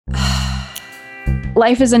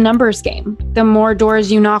life is a numbers game. The more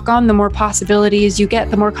doors you knock on, the more possibilities you get,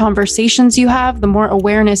 the more conversations you have, the more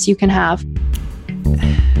awareness you can have.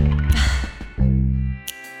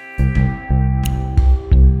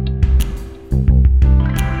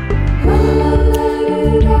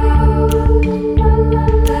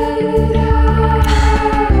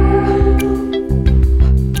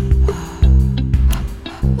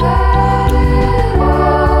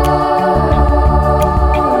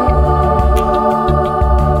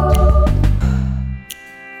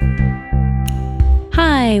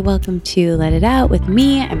 Welcome to Let It Out with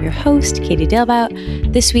me. I'm your host, Katie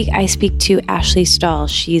Dalebout. This week I speak to Ashley Stahl.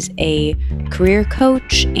 She's a career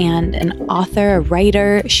coach and an author, a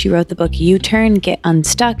writer. She wrote the book U-Turn, Get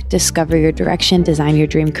Unstuck, Discover Your Direction, Design Your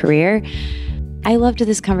Dream Career. I loved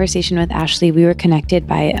this conversation with Ashley. We were connected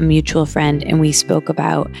by a mutual friend and we spoke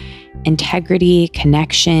about integrity,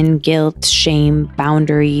 connection, guilt, shame,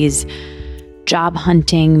 boundaries, job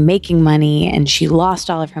hunting, making money, and she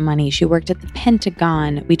lost all of her money. She worked at the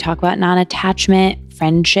Pentagon. We talk about non-attachment,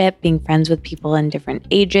 friendship, being friends with people in different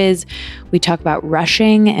ages. We talk about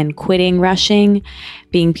rushing and quitting rushing,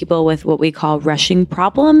 being people with what we call rushing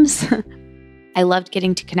problems. I loved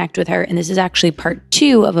getting to connect with her. And this is actually part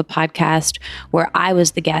 2 of a podcast where I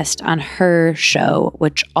was the guest on her show,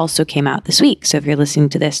 which also came out this week. So if you're listening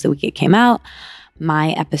to this the week it came out,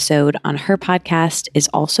 my episode on her podcast is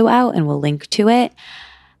also out and we'll link to it.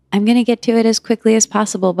 I'm going to get to it as quickly as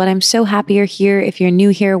possible, but I'm so happy you're here. If you're new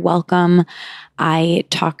here, welcome. I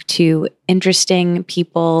talk to interesting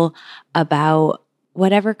people about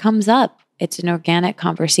whatever comes up. It's an organic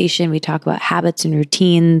conversation. We talk about habits and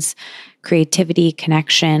routines, creativity,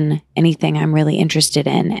 connection, anything I'm really interested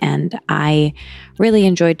in. And I really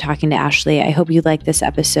enjoyed talking to Ashley. I hope you like this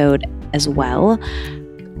episode as well.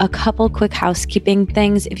 A couple quick housekeeping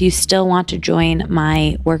things. If you still want to join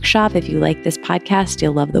my workshop, if you like this podcast,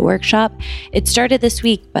 you'll love the workshop. It started this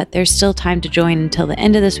week, but there's still time to join until the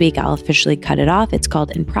end of this week. I'll officially cut it off. It's called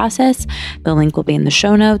In Process. The link will be in the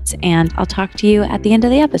show notes, and I'll talk to you at the end of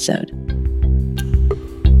the episode.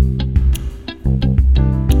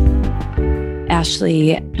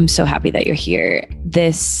 Ashley, I'm so happy that you're here.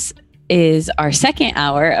 This is our second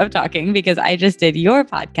hour of talking because I just did your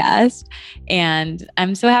podcast and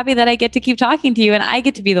I'm so happy that I get to keep talking to you and I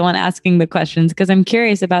get to be the one asking the questions because I'm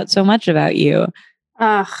curious about so much about you.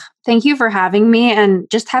 Thank you for having me. And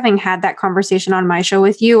just having had that conversation on my show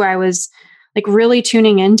with you, I was like really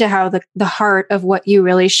tuning into how the heart of what you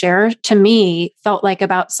really share to me felt like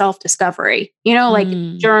about self-discovery, like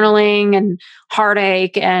journaling and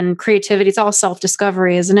heartache and creativity. It's all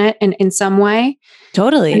self-discovery, isn't it? In some way.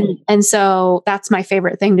 Totally. And so that's my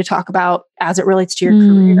favorite thing to talk about as it relates to your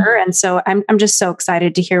career. And so I'm just so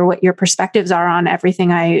excited to hear what your perspectives are on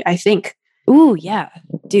everything I think. Ooh, yeah.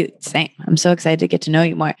 Dude, same. I'm so excited to get to know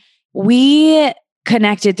you more. We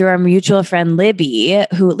connected through our mutual friend, Libby,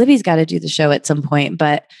 Libby's got to do the show at some point,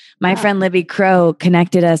 but my friend Libby Crow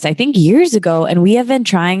connected us, I think years ago. And we have been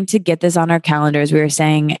trying to get this on our calendars. We were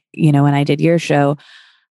saying, when I did your show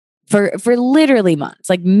for literally months,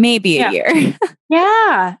 like maybe a year.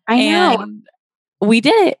 Yeah, I know. And we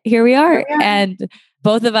did it. Here we are. And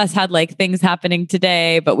both of us had like things happening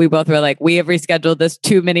today, but we both were like, we have rescheduled this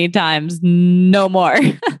too many times. No more.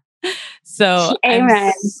 So Amen.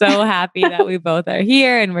 I'm so happy that we both are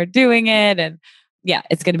here and we're doing it. And yeah,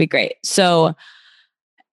 it's going to be great. So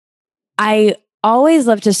I always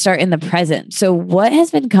love to start in the present. So what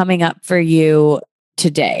has been coming up for you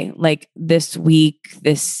today? Like this week,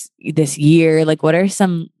 this year, like what are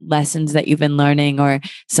some lessons that you've been learning or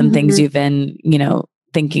some things you've been,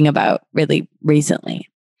 thinking about really recently?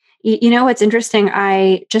 What's interesting?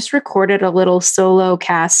 I just recorded a little solo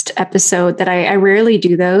cast episode that I rarely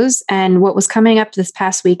do those. And what was coming up this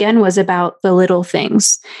past weekend was about the little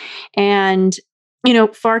things. And,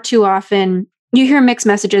 far too often you hear mixed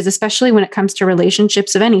messages, especially when it comes to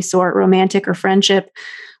relationships of any sort, romantic or friendship,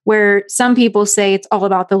 where some people say it's all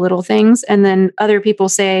about the little things. And then other people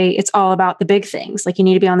say it's all about the big things. Like you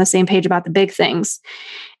need to be on the same page about the big things.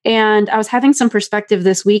 And I was having some perspective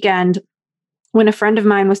this weekend when a friend of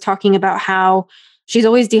mine was talking about how she's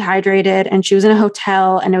always dehydrated and she was in a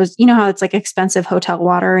hotel and it was, how it's like expensive hotel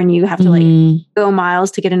water and you have to like go miles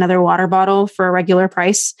to get another water bottle for a regular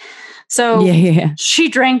price. So she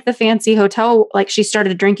drank the fancy hotel, like she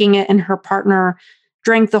started drinking it and her partner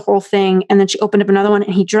drank the whole thing. And then she opened up another one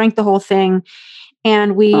and he drank the whole thing.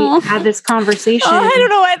 And we had this conversation. Oh, I don't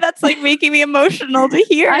know why that's like making me emotional to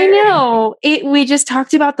hear. I know. We just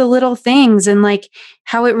talked about the little things and like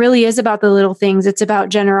how it really is about the little things. It's about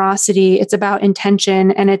generosity. It's about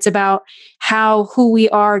intention. And it's about how who we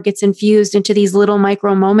are gets infused into these little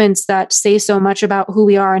micro moments that say so much about who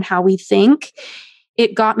we are and how we think.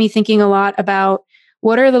 It got me thinking a lot about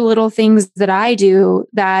what are the little things that I do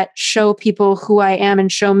that show people who I am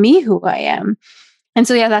and show me who I am. And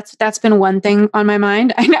so, yeah, that's been one thing on my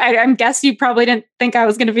mind. I guess you probably didn't think I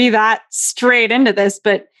was going to be that straight into this,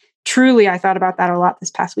 but truly, I thought about that a lot this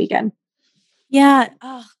past weekend. Yeah.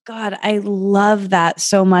 Oh, God, I love that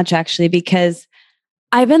so much, actually, because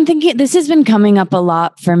I've been thinking this has been coming up a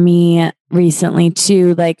lot for me recently,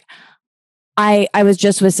 too. Like, I was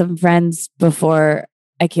just with some friends before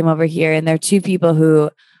I came over here, and there are two people who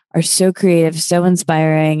are so creative, so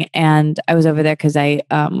inspiring. And I was over there because I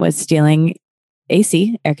was stealing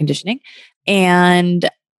AC, air conditioning. And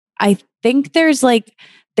I think there's like,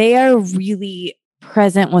 they are really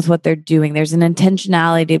present with what they're doing. There's an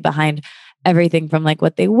intentionality behind everything from like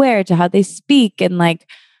what they wear to how they speak. And like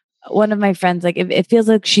one of my friends, like it feels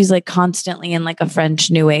like she's like constantly in like a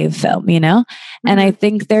French New Wave film, you know? Mm-hmm. And I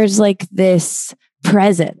think there's like this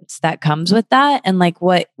presence that comes with that. And like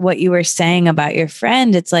what you were saying about your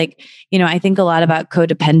friend, it's like, you know, I think a lot about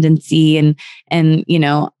codependency and, you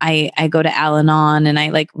know, I go to Al-Anon and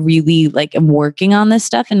I like really like am working on this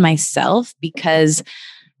stuff in myself, because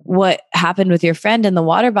what happened with your friend in the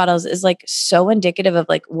water bottles is like so indicative of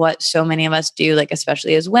like what so many of us do, like,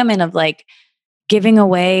 especially as women, of like giving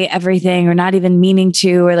away everything or not even meaning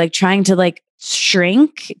to, or like trying to like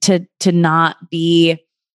shrink to not be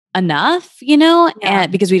enough, you know,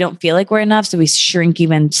 and because we don't feel like we're enough. So we shrink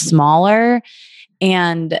even smaller.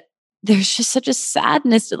 And there's just such a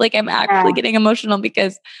sadness. Like I'm actually getting emotional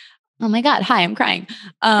because, oh my God, hi, I'm crying.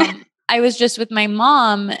 I was just with my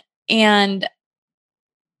mom and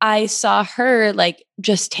I saw her like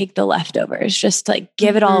just take the leftovers, just like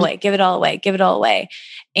give it all away, give it all away, give it all away.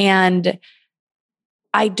 And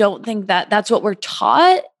I don't think that that's what we're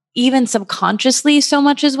taught, even subconsciously, so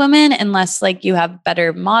much as women, unless like you have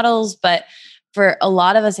better models. But for a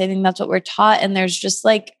lot of us, I think that's what we're taught. And there's just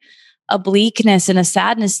like a bleakness and a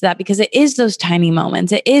sadness to that, because it is those tiny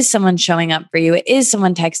moments. It is someone showing up for you. It is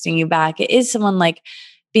someone texting you back. It is someone like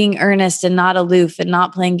being earnest and not aloof and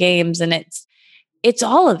not playing games. And it's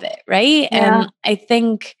all of it. Right. Yeah. And I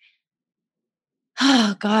think,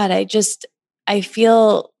 oh God, I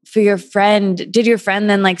feel for your friend. Did your friend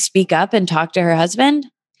then like speak up and talk to her husband?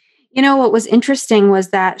 You know, what was interesting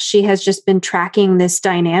was that she has just been tracking this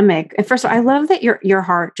dynamic. And first of all, I love that your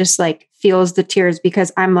heart just like feels the tears,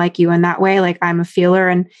 because I'm like you in that way. Like I'm a feeler.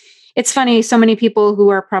 And it's funny, so many people who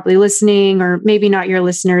are probably listening, or maybe not your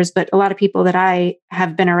listeners, but a lot of people that I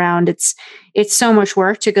have been around, it's so much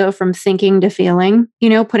work to go from thinking to feeling, you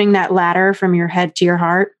know, putting that ladder from your head to your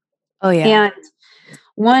heart. Oh yeah. And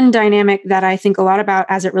one dynamic that I think a lot about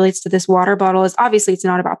as it relates to this water bottle is, obviously it's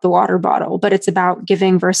not about the water bottle, but it's about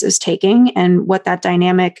giving versus taking and what that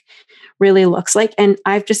dynamic really looks like. And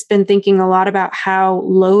I've just been thinking a lot about how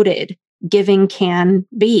loaded giving can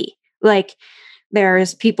be. Like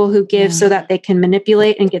there's people who give so that they can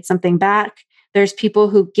manipulate and get something back. There's people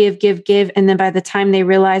who give. And then by the time they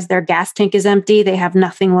realize their gas tank is empty, they have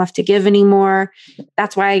nothing left to give anymore.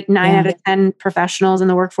 That's why 9 out of 10 professionals in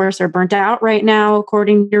the workforce are burnt out right now,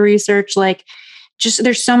 according to research. Like just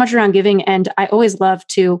there's so much around giving. And I always love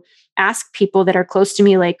to ask people that are close to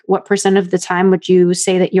me, like, what % of the time would you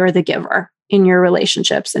say that you're the giver in your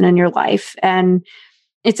relationships and in your life? And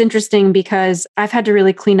it's interesting because I've had to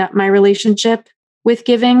really clean up my relationship with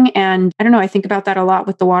giving. And I don't know, I think about that a lot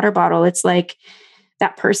with the water bottle. It's like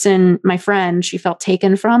that person, my friend, she felt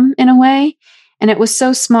taken from in a way. And it was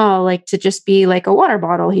so small, like to just be like a water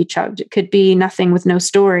bottle he chugged. It could be nothing with no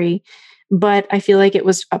story. But I feel like it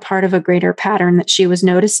was a part of a greater pattern that she was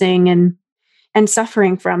noticing and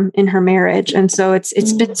suffering from in her marriage. And so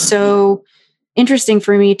it's been so interesting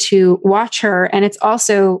for me to watch her. And it's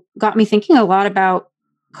also got me thinking a lot about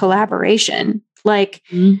collaboration. Like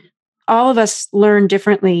all of us learn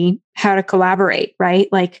differently how to collaborate, right?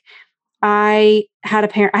 Like I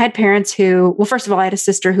had parents who, well, first of all, I had a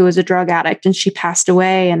sister who was a drug addict and she passed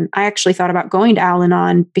away. And I actually thought about going to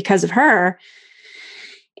Al-Anon because of her.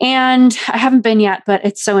 And I haven't been yet, but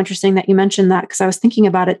it's so interesting that you mentioned that, because I was thinking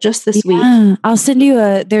about it just this week. I'll send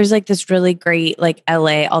you there's like this really great, like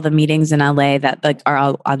LA, all the meetings in LA that like are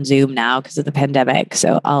all on Zoom now because of the pandemic.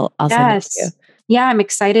 So I'll send it to you. Yeah, I'm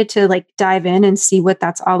excited to like dive in and see what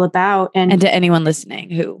that's all about. And to anyone listening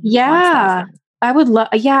who I would love,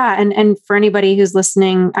 and for anybody who's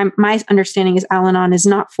listening, my understanding is Al-Anon is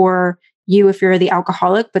not for you if you're the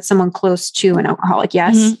alcoholic, but someone close to an alcoholic.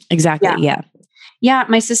 Yes. Mm-hmm. Exactly. Yeah. Yeah.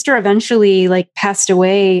 My sister eventually like passed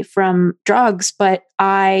away from drugs, but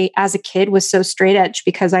I, as a kid, was so straight edge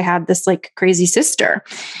because I had this like crazy sister.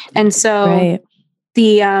 And so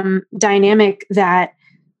the dynamic that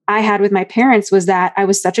I had with my parents was that I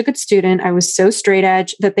was such a good student. I was so straight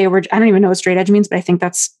edge that they were, I don't even know what straight edge means, but I think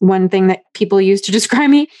that's one thing that people use to describe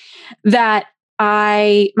me, that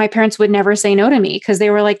my parents would never say no to me because they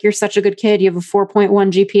were like, you're such a good kid. You have a 4.1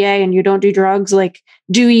 GPA and you don't do drugs. Like,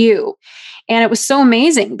 do you? And it was so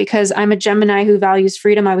amazing because I'm a Gemini who values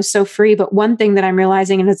freedom. I was so free. But one thing that I'm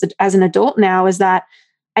realizing, and as an adult now, is that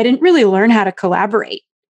I didn't really learn how to collaborate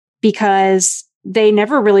because they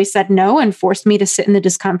never really said no and forced me to sit in the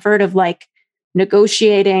discomfort of like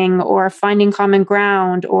negotiating or finding common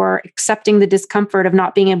ground or accepting the discomfort of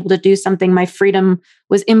not being able to do something my freedom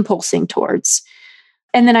was impulsing towards.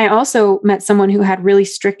 And then I also met someone who had really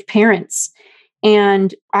strict parents.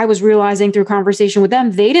 And I was realizing through conversation with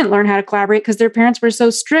them, they didn't learn how to collaborate because their parents were so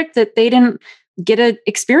strict that they didn't get an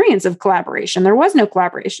experience of collaboration. There was no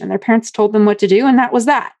collaboration. Their parents told them what to do, and that was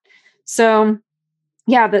that. So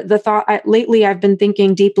yeah, the thought lately, I've been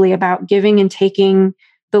thinking deeply about giving and taking,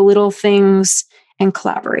 the little things, and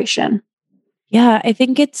collaboration. Yeah, I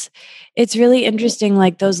think it's really interesting.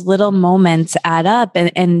 Like those little moments add up,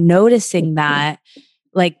 and noticing that,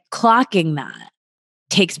 like clocking that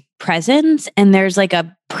takes presence, and there's like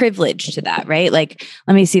a privilege to that, right? Like,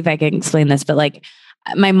 let me see if I can explain this, but like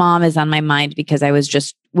my mom is on my mind because I was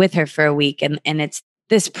just with her for a week, and it's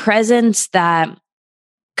this presence that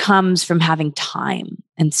comes from having time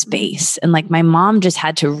and space. And like my mom just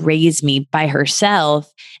had to raise me by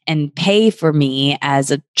herself and pay for me as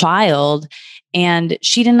a child. And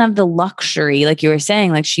she didn't have the luxury, like you were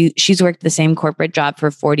saying, like she's worked the same corporate job for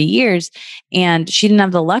 40 years, and she didn't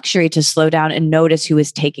have the luxury to slow down and notice who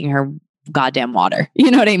was taking her goddamn water. You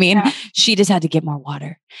know what I mean? Yeah. She just had to get more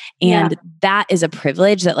water. And that is a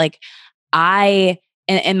privilege that like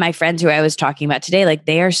and my friends who I was talking about today, like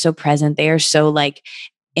they are so present. They are so like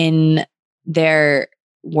in their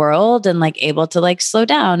world and like able to like slow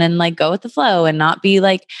down and like go with the flow and not be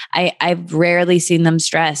like, I've rarely seen them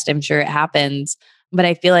stressed. I'm sure it happens, but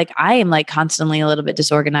I feel like I am like constantly a little bit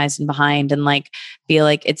disorganized and behind, and like feel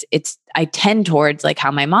like I tend towards like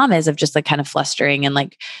how my mom is, of just like kind of flustering and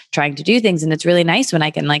like trying to do things. And it's really nice when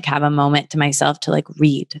I can like have a moment to myself to like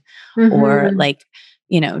read or like,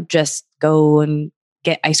 just go and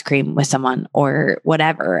get ice cream with someone or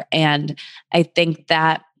whatever. And I think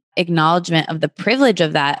that acknowledgement of the privilege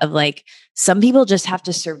of that, of like, some people just have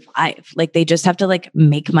to survive. Like they just have to like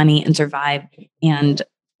make money and survive and,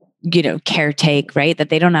 caretake, right? That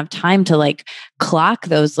they don't have time to like clock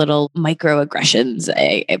those little microaggressions,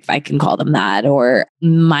 if I can call them that, or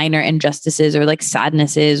minor injustices or like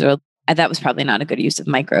sadnesses, or that was probably not a good use of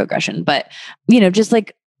microaggression, but, just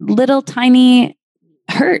like little tiny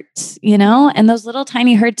hurts, and those little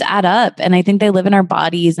tiny hurts add up. And I think they live in our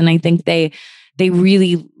bodies, and I think they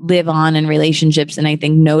really live on in relationships. And I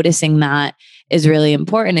think noticing that is really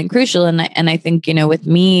important and crucial. And I think, with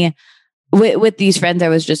me, with these friends I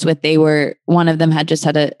was just with, one of them had just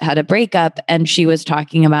had a breakup, and she was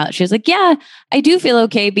talking about, she was like, yeah, I do feel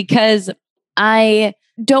okay because I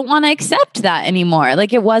don't want to accept that anymore.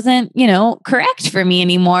 Like it wasn't, correct for me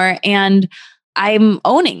anymore. And I'm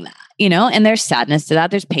owning that. And there's sadness to that.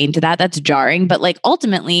 There's pain to that. That's jarring. But like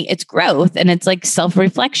ultimately it's growth, and it's like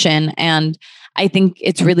self-reflection. And I think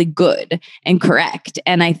it's really good and correct.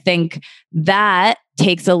 And I think that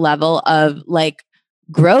takes a level of like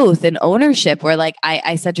growth and ownership where like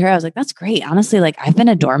I said to her, I was like, that's great. Honestly, like I've been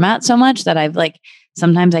a doormat so much that I've like,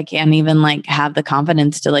 sometimes I can't even like have the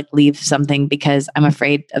confidence to like leave something because I'm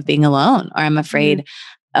afraid of being alone, or I'm afraid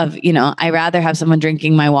of, I rather have someone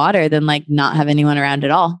drinking my water than like not have anyone around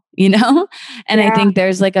at all, And I think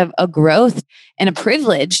there's like a growth and a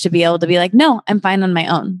privilege to be able to be like, no, I'm fine on my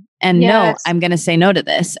own. And no, I'm going to say no to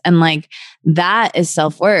this. And like, that is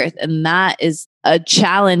self-worth. And that is a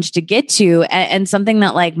challenge to get to. And something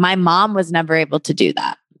that like my mom was never able to do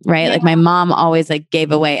that. Right. Like my mom always like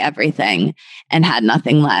gave away everything and had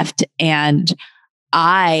nothing left. And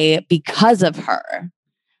I, because of her,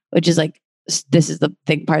 which is like, this is the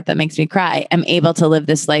big part that makes me cry, I'm able to live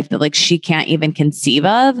this life that like she can't even conceive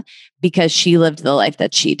of because she lived the life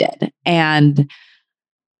that she did. And,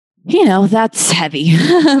 that's heavy,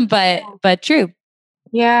 but true.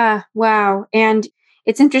 Yeah. Wow. And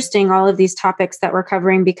it's interesting, all of these topics that we're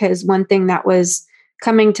covering, because one thing that was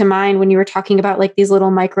coming to mind when you were talking about like these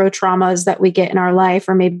little micro traumas that we get in our life,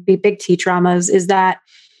 or maybe big T traumas, is that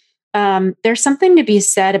there's something to be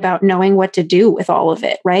said about knowing what to do with all of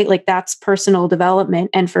it, right? Like that's personal development.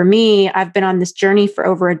 And for me, I've been on this journey for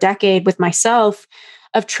over a decade with myself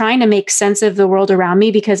of trying to make sense of the world around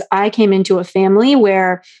me because I came into a family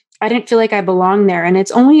where I didn't feel like I belonged there. And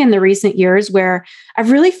it's only in the recent years where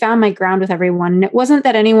I've really found my ground with everyone. And it wasn't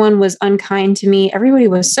that anyone was unkind to me. Everybody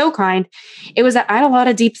was so kind. It was that I had a lot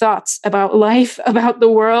of deep thoughts about life, about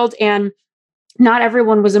the world, and not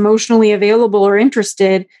everyone was emotionally available or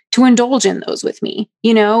interested to indulge in those with me,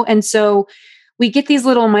 you know? And so we get these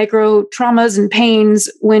little micro traumas and pains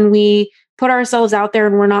when we put ourselves out there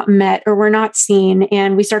and we're not met or we're not seen,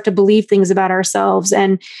 and we start to believe things about ourselves.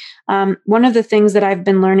 And one of the things that I've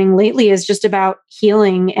been learning lately is just about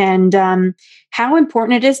healing and how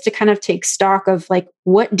important it is to kind of take stock of like,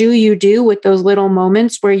 what do you do with those little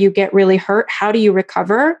moments where you get really hurt? How do you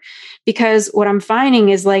recover? Because what I'm finding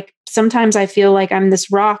is like, sometimes I feel like I'm this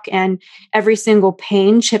rock and every single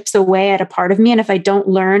pain chips away at a part of me. And if I don't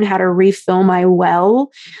learn how to refill my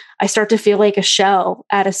well, I start to feel like a shell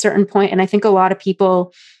at a certain point. And I think a lot of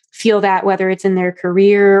people feel that, whether it's in their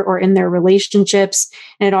career or in their relationships,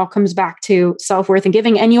 and it all comes back to self-worth and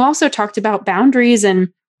giving. And you also talked about boundaries and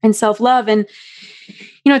self-love. And,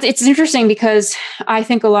 you know, it's interesting because I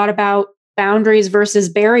think a lot about boundaries versus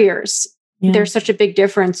barriers. Yeah. There's such a big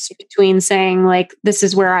difference between saying like, this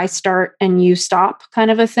is where I start and you stop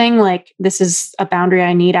kind of a thing. Like, this is a boundary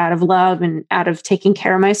I need out of love and out of taking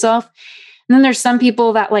care of myself. And then there's some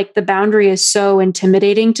people that like the boundary is so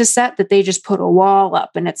intimidating to set that they just put a wall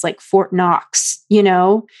up and it's like Fort Knox, you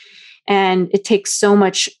know, and it takes so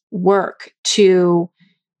much work to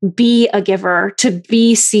be a giver, to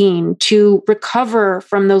be seen, to recover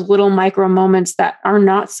from those little micro moments that are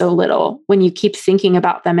not so little when you keep thinking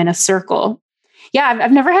about them in a circle. Yeah,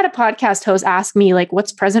 I've never had a podcast host ask me like,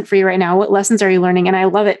 what's present for you right now? What lessons are you learning? And I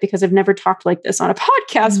love it because I've never talked like this on a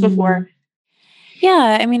podcast before.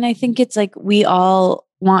 Yeah. I mean, I think it's like we all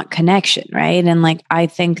want connection, right? And like, I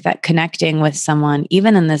think that connecting with someone,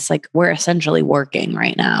 even in this, like we're essentially working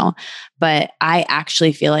right now, but I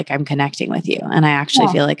actually feel like I'm connecting with you and I actually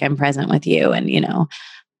feel like I'm present with you. And, you know,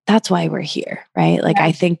 that's why we're here, right? Like,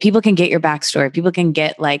 I think people can get your backstory. People can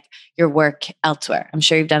get like your work elsewhere. I'm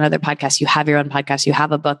sure you've done other podcasts. You have your own podcast. You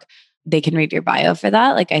have a book. They can read your bio for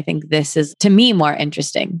that. Like, I think this is, to me, more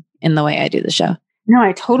interesting in the way I do the show. No,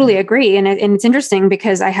 I totally agree. And it's interesting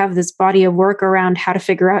because I have this body of work around how to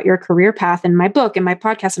figure out your career path in my book and my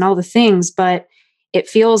podcast and all the things, but it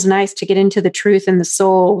feels nice to get into the truth and the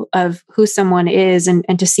soul of who someone is and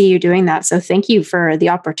to see you doing that. So thank you for the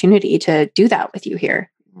opportunity to do that with you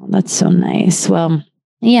here. Oh, that's so nice. Well,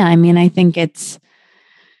 yeah, I mean, I think it's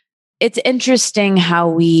interesting how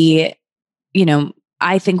we, you know,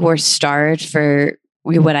 I think we're starved for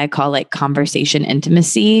what I call like conversation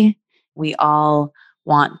intimacy. We all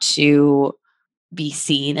want to be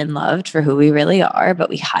seen and loved for who we really are, but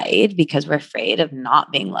we hide because we're afraid of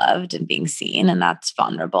not being loved and being seen. And that's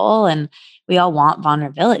vulnerable. And we all want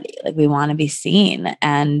vulnerability. Like we want to be seen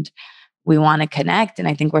and we want to connect. And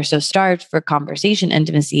I think we're so starved for conversation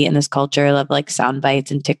intimacy in this culture of like sound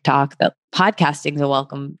bites and TikTok that podcasting is a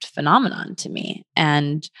welcomed phenomenon to me.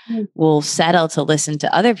 And we'll settle to listen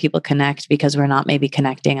to other people connect because we're not maybe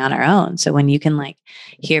connecting on our own. So when you can like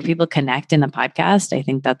hear people connect in a podcast, I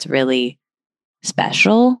think that's really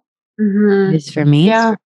special. It is for me.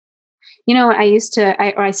 Yeah. You know,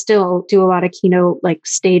 I still do a lot of keynote, like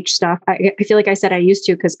stage stuff. I feel like I said I used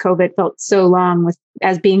to because COVID felt so long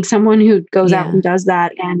as being someone who goes out and does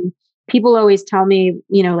that. And people always tell me,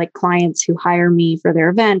 you know, like clients who hire me for their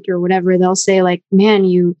event or whatever, they'll say like, man,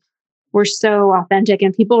 you were so authentic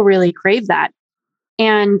and people really crave that.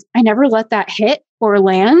 And I never let that hit or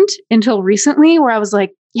land until recently where I was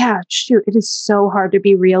like, yeah, shoot, it is so hard to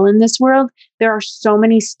be real in this world. There are so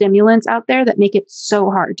many stimulants out there that make it so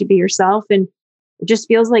hard to be yourself. And it just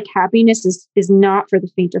feels like happiness is not for the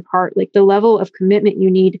faint of heart. Like the level of commitment you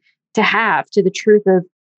need to have to the truth of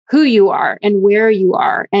who you are and where you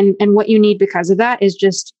are and what you need because of that is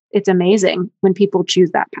just, it's amazing when people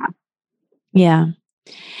choose that path. Yeah.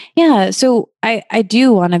 Yeah. So I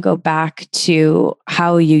do want to go back to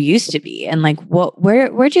how you used to be and like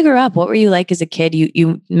where'd you grow up? What were you like as a kid?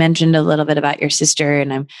 You mentioned a little bit about your sister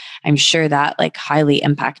and I'm sure that like highly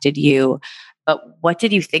impacted you, but what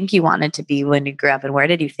did you think you wanted to be when you grew up and where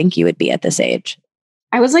did you think you would be at this age?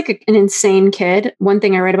 I was like an insane kid. One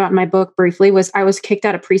thing I read about in my book briefly was I was kicked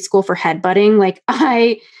out of preschool for headbutting. Like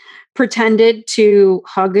I pretended to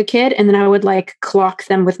hug a kid and then I would like clock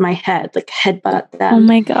them with my head, like headbutt them. Oh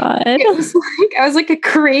my God. It was like, I was like a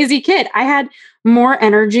crazy kid. I had more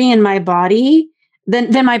energy in my body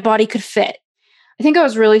than my body could fit. I think I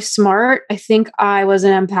was really smart. I think I was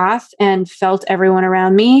an empath and felt everyone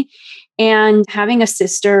around me. And having a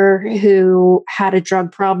sister who had a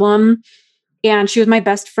drug problem, and she was my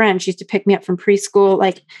best friend. She used to pick me up from preschool,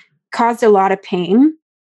 like caused a lot of pain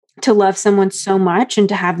to love someone so much and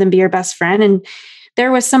to have them be your best friend. And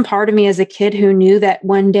there was some part of me as a kid who knew that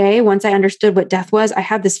one day, once I understood what death was, I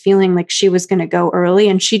had this feeling like she was going to go early,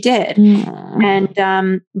 and she did.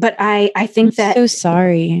 And but I think I'm that so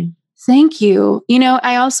sorry. Thank you.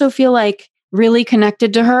 I also feel like really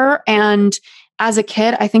connected to her. And as a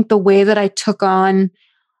kid, I think the way that I took on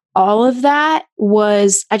all of that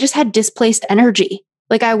was I just had displaced energy.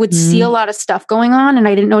 Like I would see a lot of stuff going on and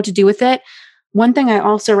I didn't know what to do with it. One thing I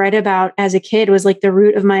also write about as a kid was like the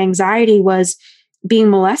root of my anxiety was being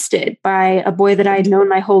molested by a boy that I had known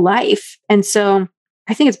my whole life. And so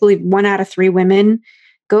I think it's believed 1 out of 3 women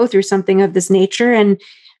go through something of this nature. And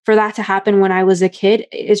for that to happen when I was a kid,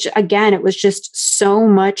 it was just so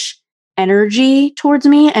much energy towards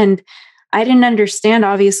me. And I didn't understand,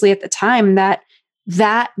 obviously, at the time that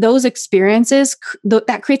those experiences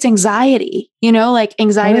that creates anxiety, like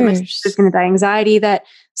anxiety that my sister's going to die, anxiety that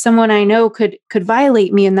someone I know could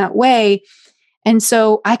violate me in that way. And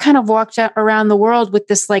so I kind of walked around the world with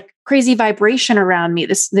this like crazy vibration around me,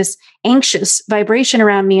 this anxious vibration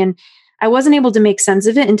around me. And I wasn't able to make sense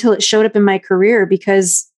of it until it showed up in my career,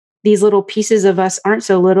 because these little pieces of us aren't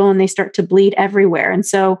so little and they start to bleed everywhere. And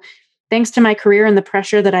so thanks to my career and the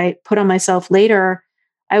pressure that I put on myself later,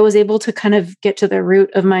 I was able to kind of get to the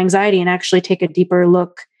root of my anxiety and actually take a deeper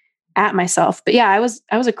look at myself. But yeah, I was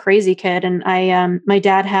a crazy kid, and my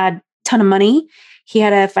dad had a ton of money. He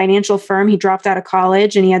had a financial firm. He dropped out of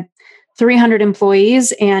college and he had 300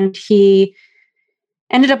 employees, and he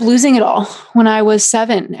ended up losing it all when I was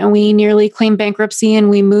 7, and we nearly claimed bankruptcy, and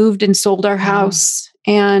we moved and sold our house.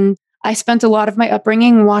 And I spent a lot of my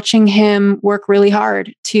upbringing watching him work really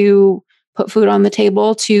hard to put food on the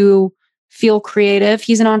table, to feel creative.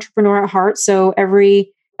 He's an entrepreneur at heart. So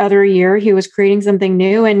every other year he was creating something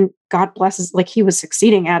new, and God blesses, like he was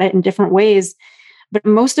succeeding at it in different ways. But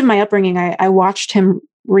most of my upbringing, I watched him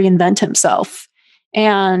reinvent himself.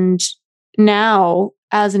 And now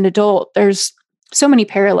as an adult, there's so many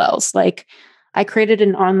parallels. Like I created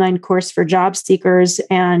an online course for job seekers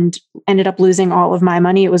and ended up losing all of my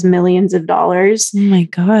money. It was millions of dollars. Oh my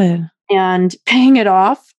God. And paying it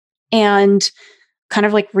off and kind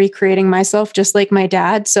of like recreating myself just like my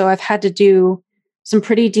dad. So I've had to do some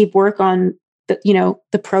pretty deep work on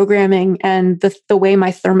the programming and the way my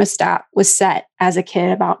thermostat was set as a kid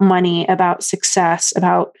about money, about success,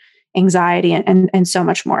 about anxiety, and so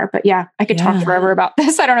much more. But yeah, I could talk forever about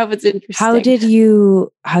this. I don't know if it's interesting. How did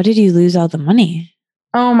you lose all the money?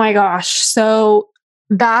 Oh my gosh. So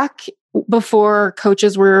back before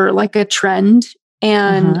coaches were like a trend,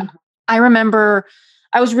 and I remember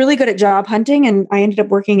I was really good at job hunting, and I ended up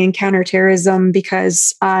working in counterterrorism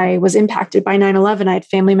because I was impacted by 9/11. I had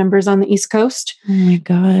family members on the East Coast. Oh my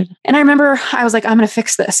God. And I remember I was like, I'm going to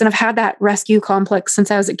fix this. And I've had that rescue complex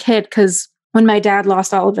since I was a kid, because when my dad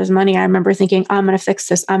lost all of his money, I remember thinking, I'm going to fix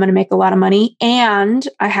this. I'm going to make a lot of money. And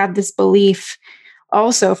I had this belief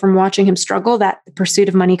also from watching him struggle that the pursuit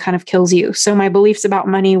of money kind of kills you. So my beliefs about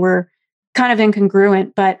money were kind of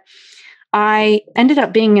incongruent, but I ended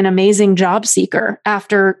up being an amazing job seeker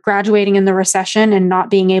after graduating in the recession and not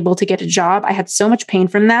being able to get a job. I had so much pain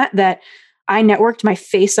from that I networked my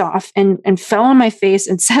face off and fell on my face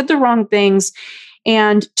and said the wrong things.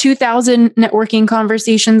 And 2,000 networking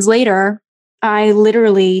conversations later, I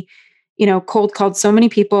literally, cold called so many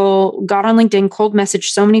people, got on LinkedIn, cold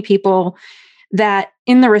messaged so many people, that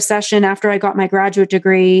in the recession, after I got my graduate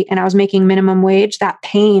degree and I was making minimum wage, that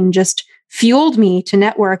pain just fueled me to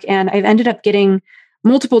network. And I've ended up getting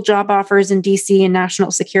multiple job offers in DC and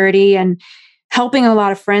national security, and helping a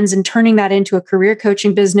lot of friends and turning that into a career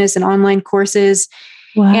coaching business and online courses.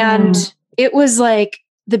 Wow. And it was like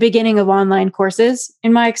the beginning of online courses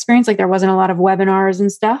in my experience. Like there wasn't a lot of webinars and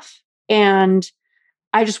stuff. And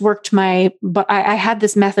I just worked but I had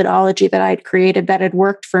this methodology that I'd created that had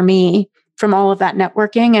worked for me from all of that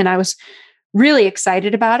networking. And I was really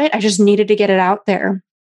excited about it. I just needed to get it out there.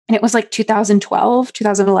 And it was like 2012,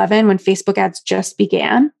 2011 when Facebook ads just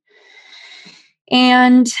began.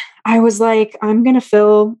 And I was like, I'm going to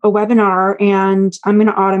fill a webinar and I'm going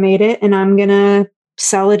to automate it and I'm going to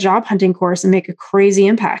sell a job hunting course and make a crazy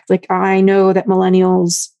impact. Like I know that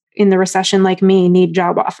millennials in the recession like me need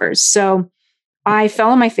job offers. So I fell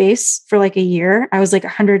on my face for like a year. I was like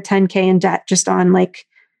 110K in debt just on like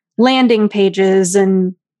landing pages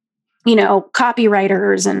and,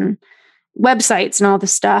 copywriters and websites and all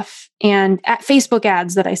this stuff, and at Facebook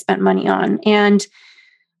ads that I spent money on. And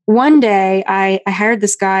one day I hired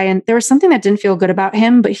this guy, and there was something that didn't feel good about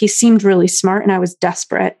him, but he seemed really smart and I was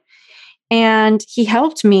desperate. And he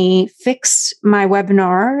helped me fix my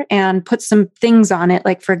webinar and put some things on it,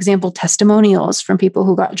 like, for example, testimonials from people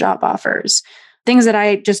who got job offers, things that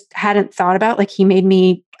I just hadn't thought about. Like, he made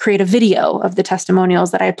me create a video of the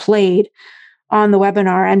testimonials that I played on the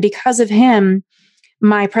webinar. And because of him,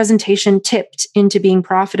 my presentation tipped into being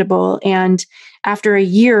profitable. And after a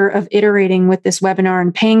year of iterating with this webinar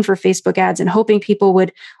and paying for Facebook ads and hoping people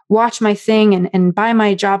would watch my thing and buy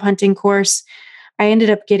my job hunting course, I ended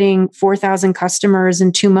up getting 4,000 customers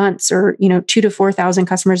in 2 months, or 2,000 to 4,000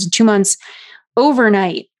 customers in 2 months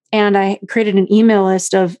overnight. And I created an email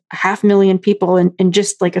list of 500,000 people in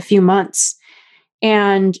just like a few months.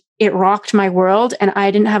 And it rocked my world. And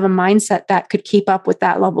I didn't have a mindset that could keep up with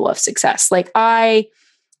that level of success. Like, I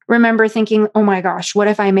remember thinking, oh my gosh, what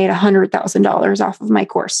if I made $100,000 off of my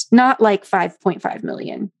course? Not like 5.5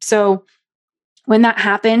 million. So when that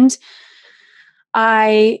happened,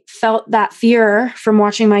 I felt that fear from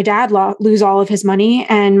watching my dad lose all of his money,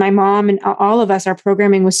 and my mom and all of us, our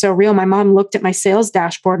programming was so real. My mom looked at my sales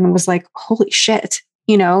dashboard and was like, holy shit,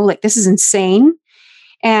 like, this is insane.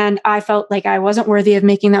 And I felt like I wasn't worthy of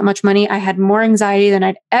making that much money. I had more anxiety than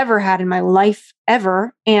I'd ever had in my life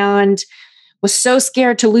ever. And was so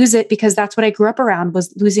scared to lose it, because that's what I grew up around,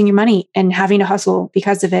 was losing your money and having to hustle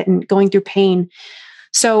because of it and going through pain.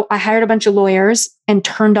 So I hired a bunch of lawyers and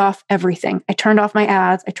turned off everything. I turned off my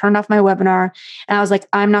ads. I turned off my webinar. And I was like,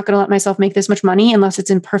 I'm not going to let myself make this much money unless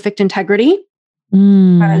it's in perfect integrity.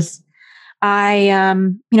 Because I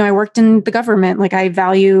worked in the government. Like, I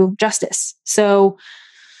value justice. So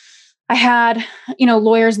I had,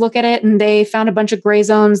 lawyers look at it, and they found a bunch of gray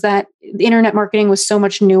zones. That the internet marketing was so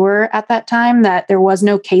much newer at that time that there was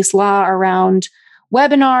no case law around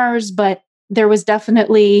webinars, but there was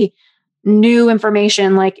definitely new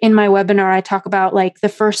information. Like, in my webinar, I talk about like the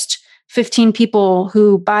first 15 people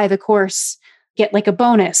who buy the course get like a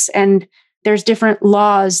bonus. And there's different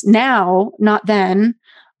laws now, not then,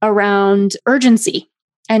 around urgency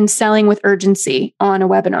and selling with urgency on a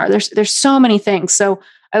webinar. There's so many things. So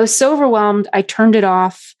I was so overwhelmed, I turned it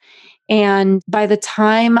off. And by the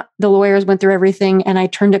time the lawyers went through everything and I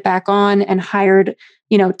turned it back on and hired,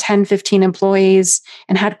 10, 15 employees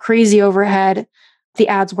and had crazy overhead, the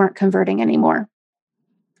ads weren't converting anymore.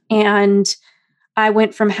 And I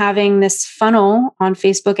went from having this funnel on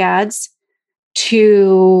Facebook ads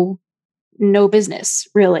to no business,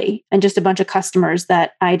 really, and just a bunch of customers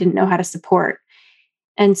that I didn't know how to support.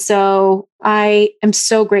 And so I am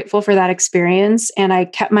so grateful for that experience. And I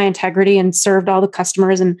kept my integrity and served all the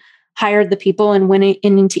customers and hired the people and went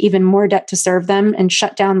into even more debt to serve them and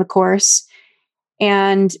shut down the course.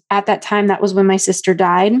 And at that time, that was when my sister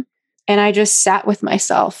died. And I just sat with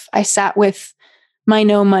myself. I sat with my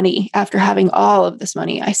no money after having all of this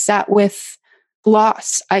money. I sat with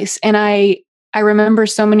loss. I remember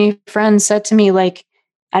so many friends said to me, like,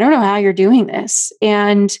 I don't know how you're doing this.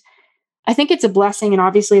 And I think it's a blessing. And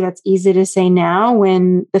obviously that's easy to say now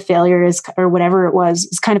when the failure is, or whatever it was,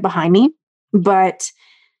 is kind of behind me. But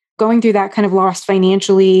going through that kind of loss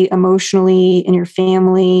financially, emotionally, in your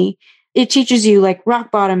family, it teaches you like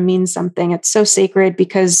rock bottom means something. It's so sacred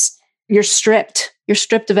because you're stripped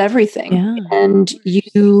of everything. Yeah. And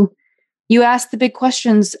you ask the big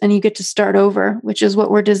questions and you get to start over, which is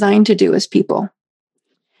what we're designed to do as people.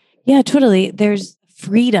 Yeah, totally. There's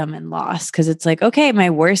freedom in loss because it's like, okay, my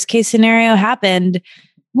worst case scenario happened.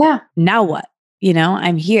 Yeah. Now what?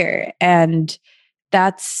 I'm here. And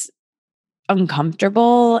that's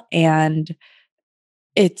uncomfortable. And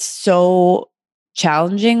it's so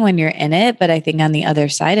challenging when you're in it. But I think on the other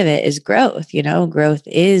side of it is growth. Growth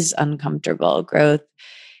is uncomfortable. Growth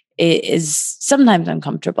is sometimes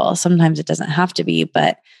uncomfortable. Sometimes it doesn't have to be.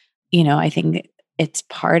 But, I think it's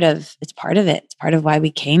part of it. It's part of why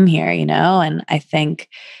we came here, and I think,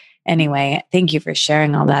 anyway, thank you for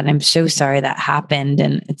sharing all that. I'm so sorry that happened.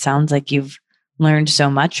 And it sounds like you've learned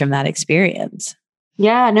so much from that experience.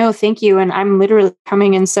 Yeah, no, thank you. And I'm literally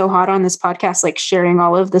coming in so hot on this podcast, like sharing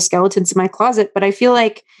all of the skeletons in my closet, but I feel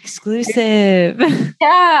like exclusive.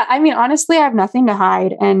 Yeah. I mean, honestly, I have nothing to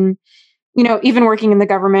hide. And, even working in the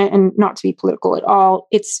government, and not to be political at all,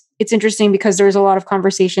 it's interesting because there's a lot of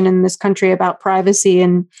conversation in this country about privacy.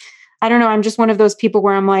 And I don't know, I'm just one of those people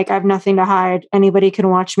where I'm like, I have nothing to hide. Anybody can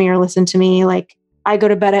watch me or listen to me. Like, I go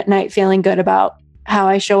to bed at night feeling good about how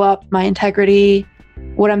I show up, my integrity,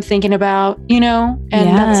 what I'm thinking about, and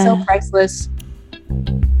that's so priceless.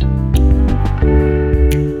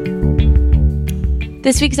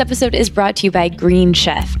 This week's episode is brought to you by Green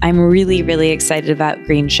Chef. I'm really, really excited about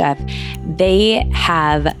Green Chef. They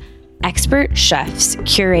have Expert chefs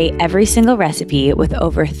curate every single recipe with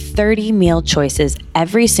over 30 meal choices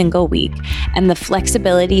every single week and the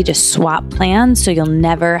flexibility to swap plans so you'll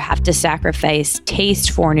never have to sacrifice taste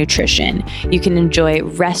for nutrition. You can enjoy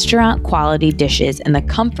restaurant quality dishes in the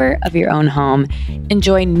comfort of your own home.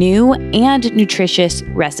 Enjoy new and nutritious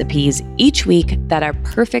recipes each week that are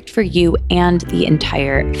perfect for you and the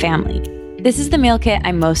entire family. This is the meal kit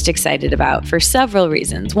I'm most excited about for several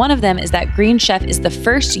reasons. One of them is that Green Chef is the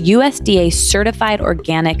first USDA certified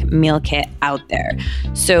organic meal kit out there.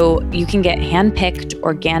 So you can get hand-picked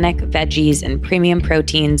organic veggies and premium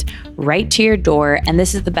proteins right to your door. And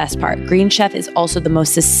this is the best part. Green Chef is also the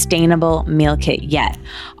most sustainable meal kit yet,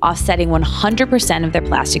 offsetting 100% of their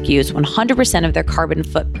plastic use, 100% of their carbon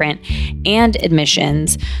footprint and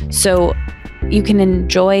emissions. So you can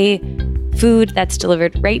enjoy food that's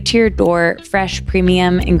delivered right to your door, fresh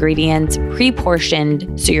premium ingredients, pre-portioned,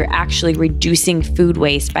 so you're actually reducing food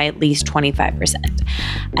waste by at least 25%.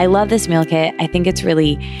 I love this meal kit. I think it's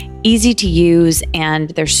really easy to use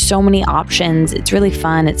and there's so many options. It's really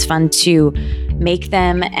fun. It's fun to make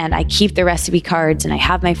them, and I keep the recipe cards and I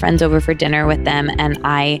have my friends over for dinner with them, and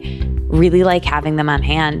I really like having them on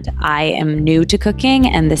hand. I am new to cooking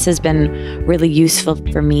and this has been really useful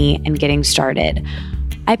for me in getting started.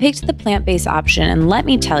 I picked the plant-based option, and let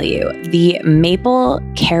me tell you, the maple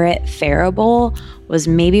carrot farro bowl was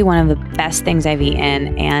maybe one of the best things I've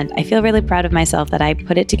eaten, and I feel really proud of myself that I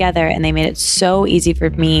put it together and they made it so easy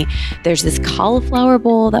for me. There's this cauliflower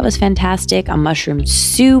bowl that was fantastic, a mushroom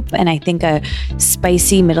soup, and I think a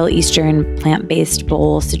spicy Middle Eastern plant-based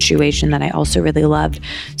bowl situation that I also really loved.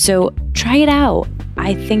 So try it out.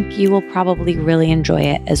 I think you will probably really enjoy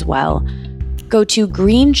it as well. Go to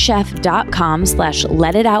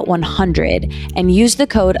greenchef.com/letitout100 and use the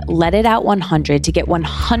code letitout100 to get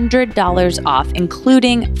 $100 off,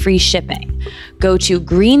 including free shipping. Go to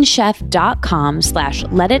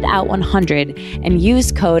greenchef.com/letitout100 and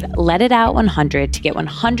use code letitout100 to get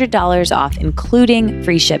 $100 off, including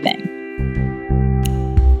free shipping.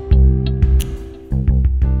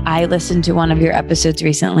 I listened to one of your episodes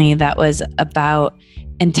recently that was about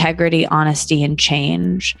integrity, honesty, and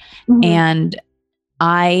change. Mm-hmm. And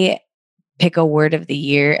I pick a word of the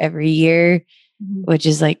year every year, which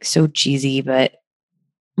is like so cheesy, but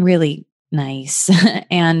really nice.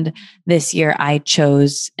 And this year I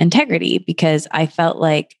chose integrity because I felt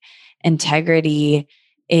like integrity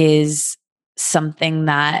is something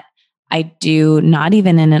that I do not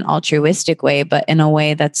even in an altruistic way, but in a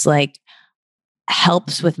way that's like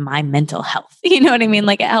helps with my mental health. You know what I mean?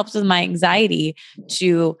 Like it helps with my anxiety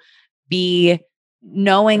to be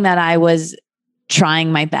knowing that I was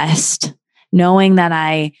trying my best, knowing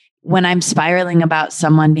that when I'm spiraling about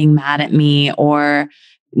someone being mad at me or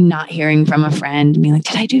not hearing from a friend, being like,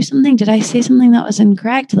 did I do something? Did I say something that was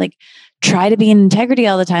incorrect? Like try to be in integrity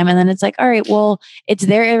all the time. And then it's like, all right, well, it's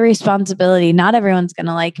their responsibility. Not everyone's going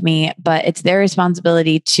to like me, but it's their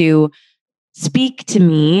responsibility to speak to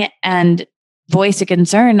me and voice a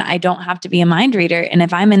concern. I don't have to be a mind reader. And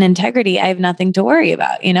if I'm in integrity, I have nothing to worry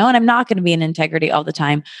about, and I'm not going to be in integrity all the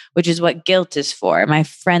time, which is what guilt is for. My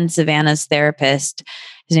friend Savannah's therapist,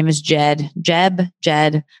 his name is Jed.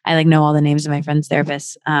 I like know all the names of my friends'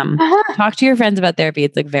 therapists. Talk to your friends about therapy.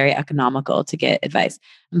 It's like very economical to get advice.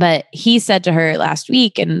 But he said to her last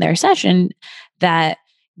week in their session that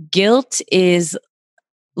guilt is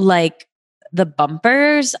like the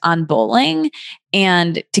bumpers on bowling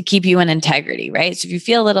and to keep you in integrity, right? So if you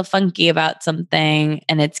feel a little funky about something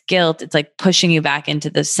and it's guilt, it's like pushing you back into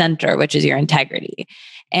the center, which is your integrity.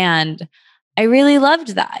 And I really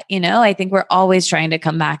loved that. I think we're always trying to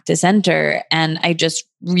come back to center. And I just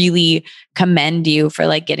really commend you for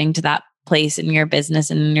like getting to that place in your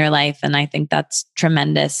business and in your life. And I think that's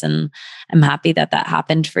tremendous. And I'm happy that that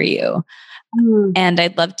happened for you. And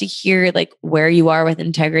I'd love to hear like where you are with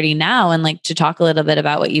integrity now and like to talk a little bit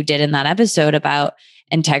about what you did in that episode about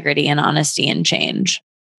integrity and honesty and change.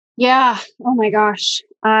 Yeah. Oh my gosh.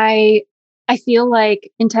 I feel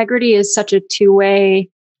like integrity is such a two-way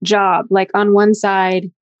job. Like on one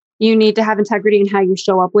side, you need to have integrity in how you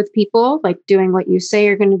show up with people, like doing what you say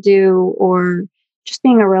you're going to do, or just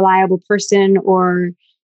being a reliable person, or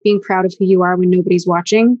being proud of who you are when nobody's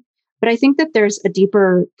watching. But I think that there's a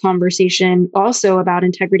deeper conversation also about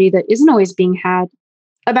integrity that isn't always being had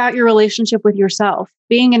about your relationship with yourself,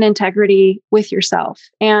 being in integrity with yourself.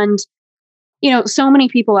 And, so many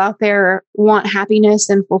people out there want happiness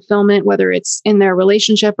and fulfillment, whether it's in their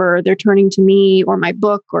relationship or they're turning to me or my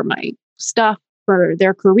book or my stuff for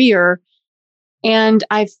their career. And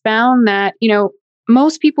I've found that,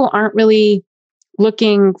 most people aren't really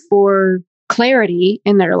looking for clarity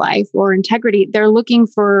in their life or integrity. They're looking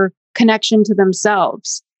for connection to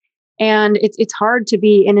themselves. And it's hard to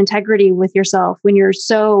be in integrity with yourself when you're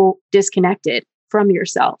so disconnected from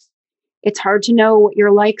yourself. It's hard to know what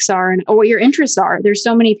your likes are or what your interests are. There's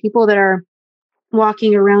so many people that are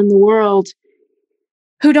walking around the world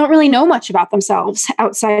who don't really know much about themselves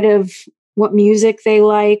outside of what music they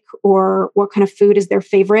like or what kind of food is their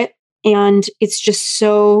favorite. And it's just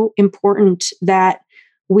so important that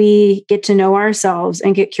we get to know ourselves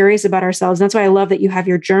and get curious about ourselves. And that's why I love that you have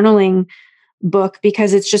your journaling book,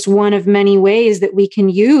 because it's just one of many ways that we can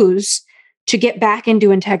use to get back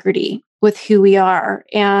into integrity with who we are.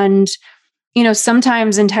 And,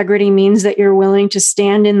 sometimes integrity means that you're willing to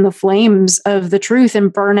stand in the flames of the truth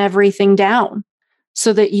and burn everything down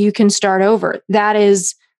so that you can start over. That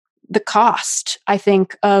is the cost, I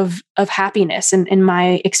think, of happiness in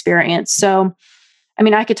my experience. So,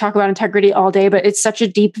 I could talk about integrity all day, but it's such a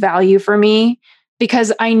deep value for me,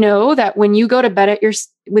 because I know that when you go to bed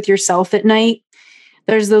with yourself at night,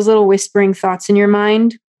 there's those little whispering thoughts in your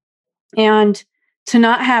mind. And to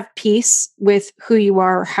not have peace with who you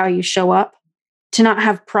are or how you show up, to not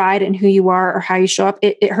have pride in who you are or how you show up,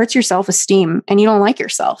 it hurts your self-esteem and you don't like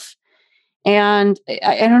yourself. And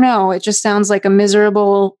I don't know, it just sounds like a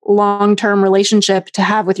miserable long-term relationship to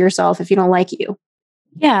have with yourself if you don't like you.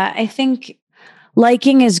 Yeah, I think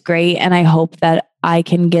liking is great. And I hope that I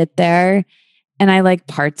can get there. And I like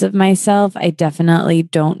parts of myself. I definitely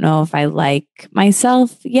don't know if I like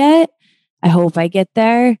myself yet. I hope I get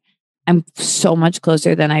there. I'm so much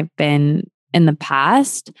closer than I've been in the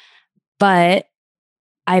past, but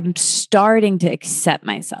I'm starting to accept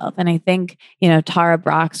myself. And I think, Tara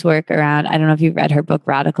Brach's work around, I don't know if you've read her book,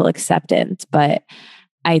 Radical Acceptance, but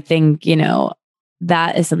I think,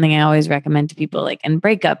 that is something I always recommend to people like in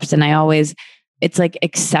breakups. And it's like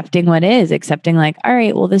accepting what is, accepting like, all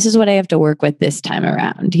right, well, this is what I have to work with this time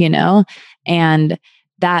around, and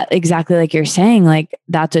that exactly like you're saying, like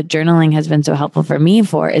that's what journaling has been so helpful for me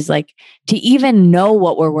for, is like to even know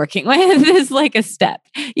what we're working with is like a step,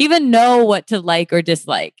 even know what to like or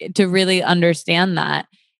dislike, to really understand that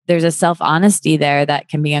there's a self-honesty there that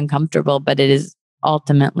can be uncomfortable, but it is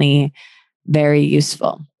ultimately very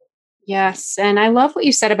useful. Yes. And I love what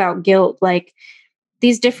you said about guilt. Like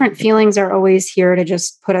these different feelings are always here to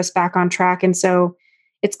just put us back on track. And so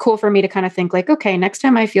it's cool for me to kind of think like, okay, next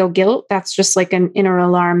time I feel guilt, that's just like an inner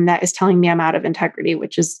alarm that is telling me I'm out of integrity,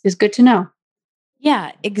 which is good to know.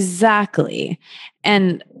 Yeah, exactly.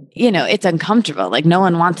 And, it's uncomfortable. Like no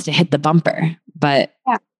one wants to hit the bumper, but,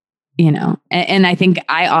 and I think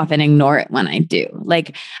I often ignore it when I do.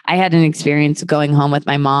 Like I had an experience going home with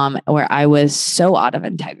my mom where I was so out of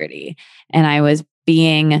integrity and I was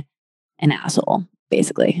being an asshole,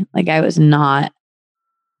 basically. Like I was not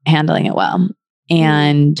handling it well.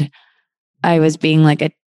 And I was being like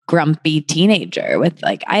a grumpy teenager with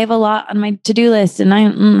like, I have a lot on my to-do list. And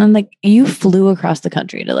I'm like, you flew across the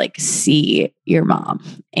country to like see your mom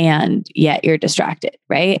and yet you're distracted.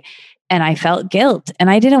 Right. And I felt guilt and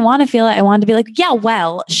I didn't want to feel it. I wanted to be like, yeah,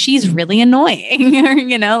 well, she's really annoying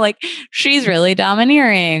or, like she's really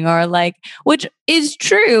domineering or like, which is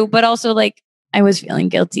true, but also like I was feeling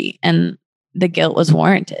guilty and the guilt was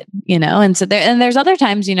warranted, and so there's other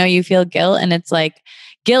times, you feel guilt and it's like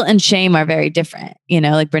guilt and shame are very different,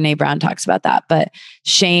 like Brene Brown talks about that, but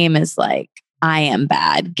shame is like, I am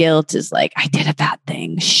bad. Guilt is like, I did a bad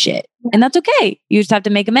thing, shit. And that's okay. You just have to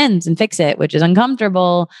make amends and fix it, which is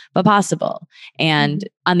uncomfortable, but possible. And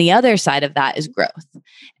on the other side of that is growth.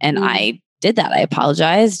 And I did that. I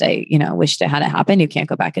apologized. I, wished it hadn't happened. You can't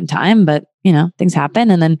go back in time, but things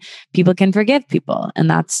happen and then people can forgive people. And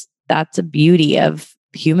that's a beauty of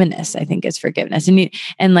humanness, I think, is forgiveness. And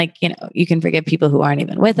you can forgive people who aren't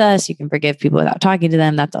even with us. You can forgive people without talking to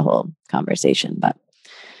them. That's a whole conversation. But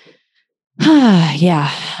yeah,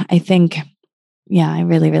 I think, I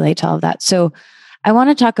really relate to all of that. So I want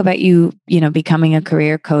to talk about you, becoming a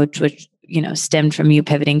career coach, which, stemmed from you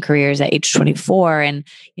pivoting careers at age 24 and,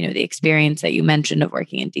 the experience that you mentioned of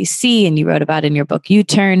working in DC and you wrote about in your book,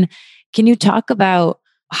 U-Turn. Can you talk about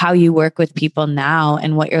how you work with people now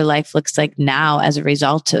and what your life looks like now as a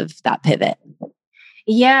result of that pivot?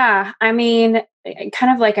 Yeah. Kind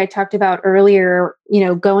of like I talked about earlier,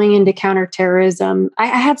 going into counterterrorism, I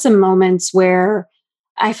had some moments where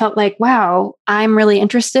I felt like, wow, I'm really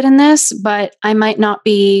interested in this, but I might not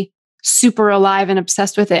be super alive and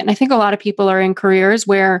obsessed with it. And I think a lot of people are in careers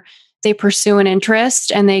where they pursue an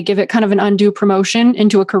interest and they give it kind of an undue promotion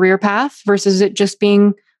into a career path versus it just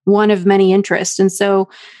being one of many interests. And so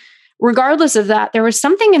regardless of that, there was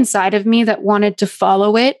something inside of me that wanted to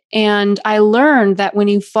follow it. And I learned that when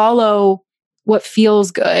you follow what feels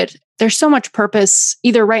good, there's so much purpose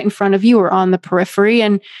either right in front of you or on the periphery.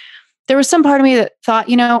 And there was some part of me that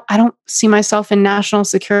thought, I don't see myself in national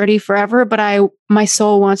security forever, but my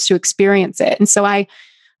soul wants to experience it. And so I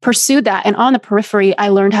pursued that. And on the periphery, I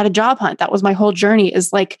learned how to job hunt. That was my whole journey,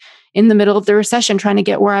 is like in the middle of the recession, trying to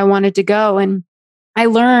get where I wanted to go. And I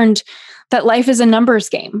learned that life is a numbers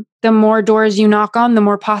game. The more doors you knock on, the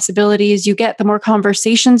more possibilities you get, the more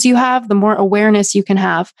conversations you have, the more awareness you can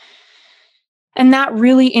have. And that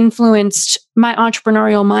really influenced my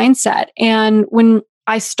entrepreneurial mindset. And when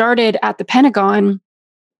I started at the Pentagon,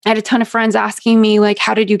 I had a ton of friends asking me, like,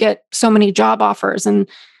 how did you get so many job offers? And,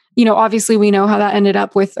 obviously we know how that ended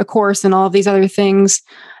up with a course and all of these other things.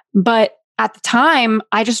 But at the time,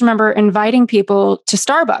 I just remember inviting people to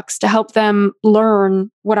Starbucks to help them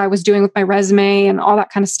learn what I was doing with my resume and all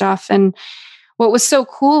that kind of stuff. And what was so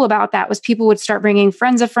cool about that was people would start bringing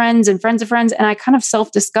friends of friends and friends of friends. And I kind of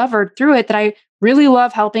self-discovered through it that I really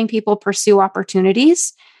love helping people pursue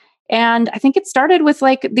opportunities. And I think it started with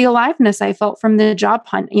like the aliveness I felt from the job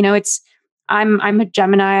hunt. I'm a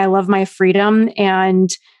Gemini. I love my freedom.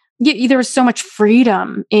 And there was so much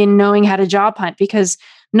freedom in knowing how to job hunt, because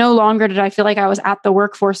no longer did I feel like I was at the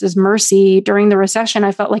workforce's mercy during the recession.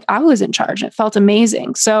 I felt like I was in charge. It felt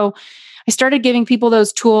amazing. So I started giving people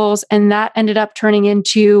those tools, and that ended up turning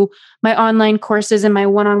into my online courses and my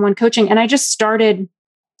one-on-one coaching. And I just started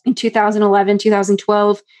in 2011,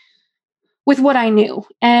 2012 with what I knew.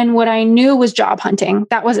 And what I knew was job hunting.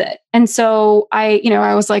 That was it. And so I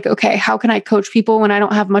was like, okay, how can I coach people when I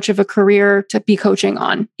don't have much of a career to be coaching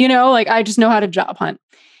on? I just know how to job hunt.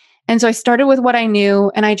 And so I started with what I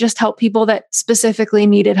knew, and I just helped people that specifically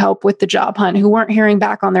needed help with the job hunt, who weren't hearing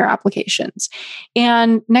back on their applications.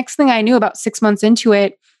 And next thing I knew, about 6 months into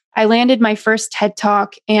it, I landed my first TED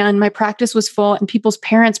Talk, and my practice was full, and people's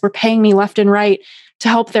parents were paying me left and right to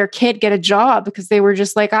help their kid get a job, because they were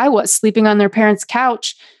just like I was, sleeping on their parents'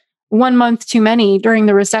 couch 1 month too many during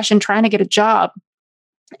the recession, trying to get a job.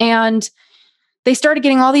 And they started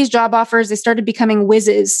getting all these job offers. They started becoming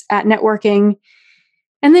whizzes at networking.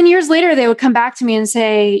 And then years later, they would come back to me and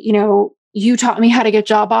say, you taught me how to get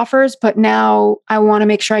job offers, but now I want to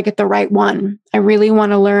make sure I get the right one. I really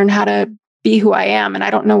want to learn how to be who I am, and I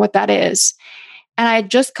don't know what that is. And I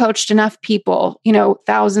had just coached enough people,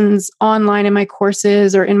 thousands online in my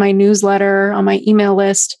courses or in my newsletter, on my email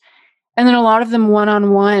list, and then a lot of them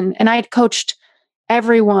one-on-one. And I had coached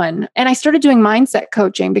everyone. And I started doing mindset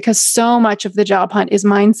coaching, because so much of the job hunt is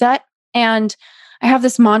mindset. And I have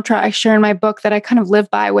this mantra I share in my book that I kind of live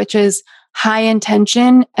by, which is high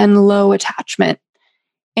intention and low attachment.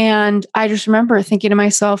 And I just remember thinking to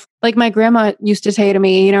myself, like my grandma used to say to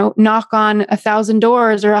me, knock on 1,000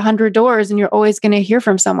 doors or 100 doors and you're always going to hear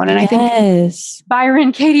from someone. And I think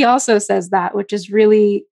Byron Katie also says that, which is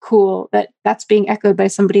really cool that that's being echoed by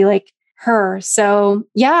somebody like her. So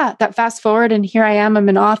yeah, that fast forward, and here I am. I'm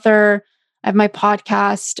an author. I have my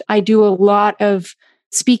podcast. I do a lot of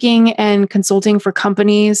speaking and consulting for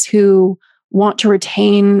companies who want to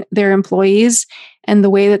retain their employees. And the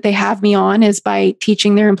way that they have me on is by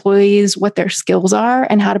teaching their employees what their skills are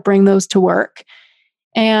and how to bring those to work.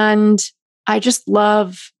 And I just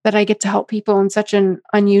love that I get to help people in such an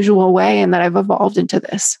unusual way, and that I've evolved into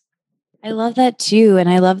this. I love that too. And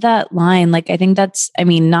I love that line. Like, I think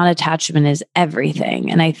non-attachment is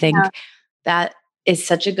everything. And I think that is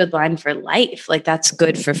such a good line for life. Like, that's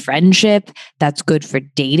good for friendship. That's good for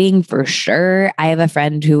dating for sure. I have a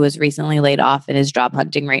friend who was recently laid off and is job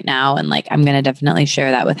hunting right now. And like, I'm going to definitely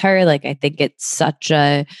share that with her. Like, I think it's such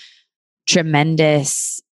a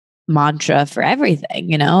tremendous mantra for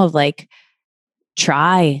everything, of like,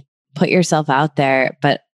 try, put yourself out there,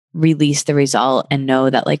 but release the result, and know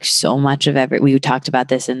that like so much of we talked about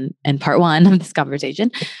this in part 1 of this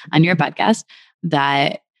conversation on your podcast,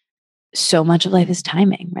 that so much of life is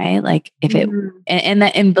timing, right? Like if it,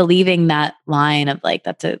 and believing that line of like,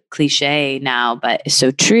 that's a cliche now, but it's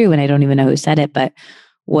so true. And I don't even know who said it, but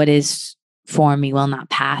what is for me will not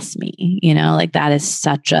pass me, like that is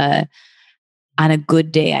such on a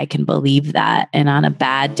good day, I can believe that. And on a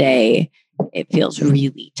bad day, it feels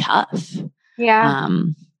really tough. Yeah.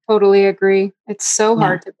 Totally agree. It's so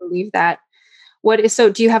hard to believe that.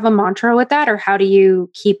 Do you have a mantra with that, or how do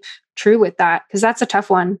you keep true with that? Because that's a tough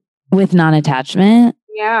one. With non-attachment?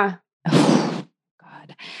 Yeah. Oh,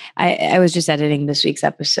 God. I was just editing this week's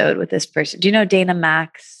episode with this person. Do you know Dana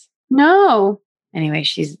Max? No. Anyway,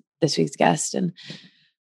 she's this week's guest. And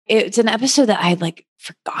it's an episode that I had like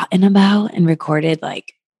forgotten about and recorded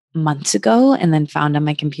like months ago, and then found on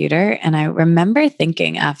my computer. And I remember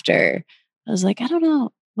thinking after, I was like, I don't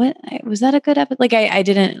know. What was that a good episode? Like I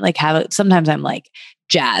didn't like have it. Sometimes I'm like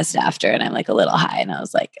jazzed after, and I'm like a little high, and I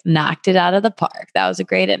was like, knocked it out of the park. That was a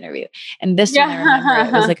great interview. And this one, I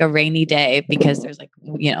remember it was like a rainy day because there's like,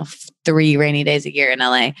 3 rainy days a year in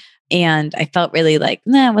LA. And I felt really like,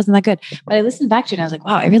 nah, it wasn't that good. But I listened back to it and I was like,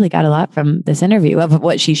 wow, I really got a lot from this interview of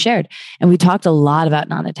what she shared. And we talked a lot about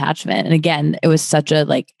non-attachment. And again, it was such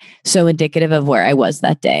a so indicative of where I was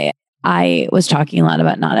that day. I was talking a lot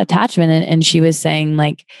about non-attachment and she was saying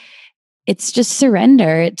it's just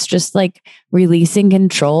surrender. It's just releasing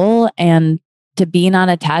control, and to be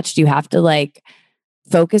non-attached, you have to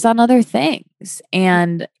focus on other things.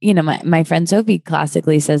 And, my friend Sophie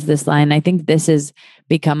classically says this line. I think this has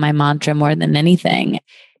become my mantra more than anything.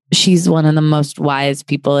 She's one of the most wise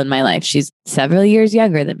people in my life. She's several years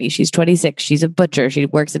younger than me. She's 26. She's a butcher. She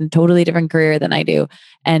works in a totally different career than I do.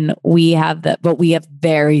 And we have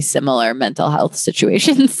very similar mental health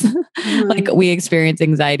situations. Mm-hmm. We experience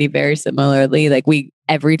anxiety very similarly.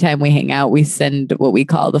 Every time we hang out, we send what we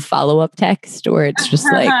call the follow-up text, or it's just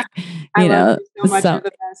I love you so much. You're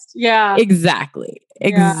the best. Yeah. Exactly.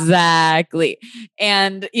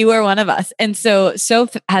 And you are one of us. And so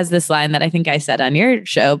Soph has this line that I think I said on your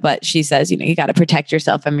show, but she says, you got to protect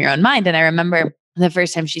yourself from your own mind. And I remember the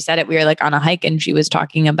first time she said it, we were on a hike and she was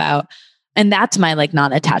talking about, and that's my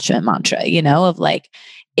non-attachment mantra, of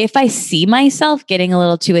if I see myself getting a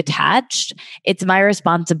little too attached, it's my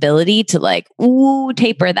responsibility to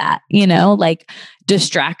taper that,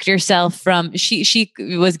 distract yourself from, she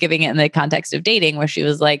was giving it in the context of dating where she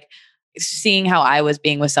was seeing how I was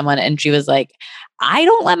being with someone. And she was like, I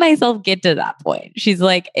don't let myself get to that point. She's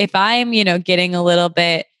like, if I'm, getting a little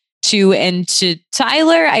bit too into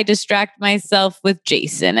Tyler, I distract myself with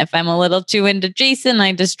Jason. If I'm a little too into Jason,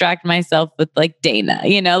 I distract myself with Dana,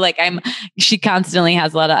 she constantly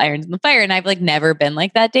has a lot of irons in the fire. And I've never been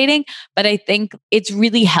like that dating, but I think it's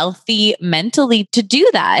really healthy mentally to do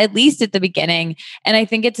that, at least at the beginning. And I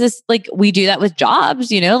think it's this, we do that with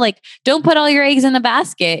jobs, don't put all your eggs in a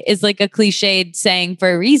basket is a cliched saying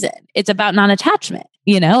for a reason. It's about non-attachment.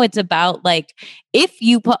 It's about if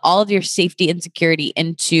you put all of your safety and security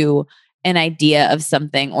into an idea of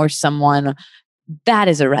something or someone, that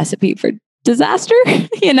is a recipe for disaster,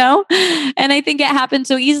 And I think it happens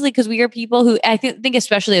so easily because we are people who I think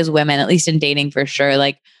especially as women, at least in dating for sure,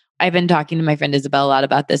 I've been talking to my friend Isabel a lot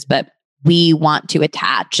about this, but we want to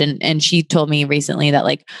attach. And she told me recently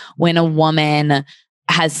that when a woman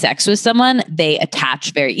has sex with someone, they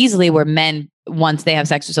attach very easily, where men, once they have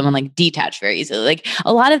sex with someone, detach very easily.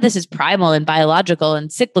 A lot of this is primal and biological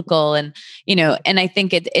and cyclical. And, and I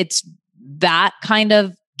think it's that kind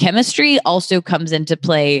of chemistry also comes into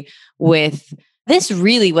play with, this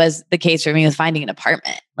really was the case for me with finding an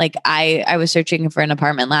apartment. I was searching for an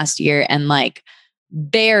apartment last year and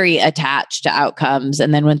very attached to outcomes.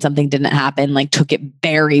 And then when something didn't happen, took it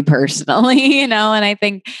very personally, And I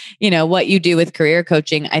think, what you do with career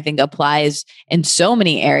coaching, I think applies in so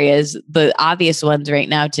many areas. The obvious ones right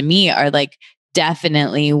now to me are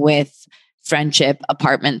definitely with friendship,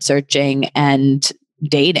 apartment searching, and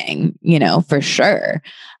dating, for sure.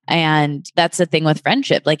 And that's the thing with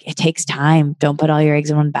friendship. It takes time. Don't put all your eggs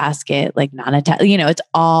in one basket, non-attached, it's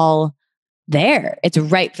all there. It's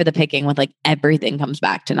ripe for the picking with everything comes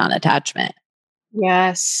back to non-attachment.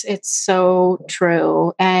 Yes, it's so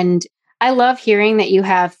true. And I love hearing that you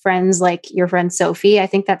have friends like your friend Sophie. I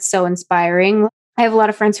think that's so inspiring. I have a lot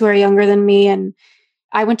of friends who are younger than me, and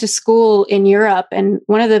I went to school in Europe, and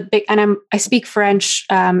one of the big, and I speak French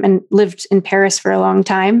and lived in Paris for a long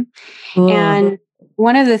time. Ooh. And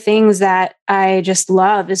one of the things that I just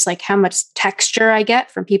love is how much texture I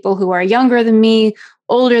get from people who are younger than me,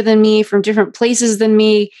 older than me, from different places than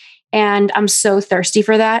me. And I'm so thirsty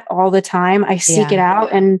for that all the time. I seek it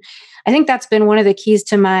out. And I think that's been one of the keys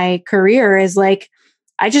to my career is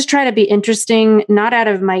I just try to be interesting, not out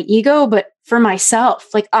of my ego, but for myself.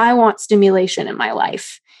 I want stimulation in my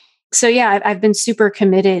life. So yeah, I've been super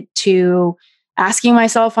committed to asking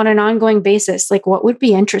myself on an ongoing basis, what would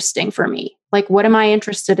be interesting for me? What am I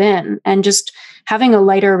interested in? And just having a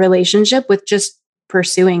lighter relationship with just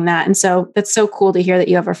pursuing that. And so that's so cool to hear that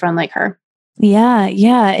you have a friend like her. Yeah.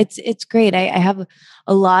 It's great. I have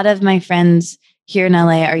a lot of my friends here in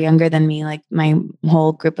LA are younger than me. My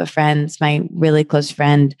whole group of friends, my really close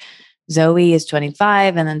friend, Zoe is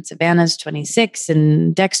 25, and then Savannah's 26,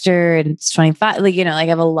 and Dexter and it's 25. I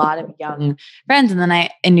have a lot of young friends. And then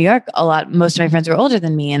in New York, most of my friends were older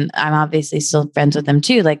than me, and I'm obviously still friends with them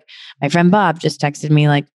too. My friend Bob just texted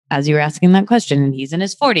me as you were asking that question, and he's in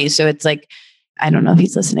his 40s. So it's I don't know if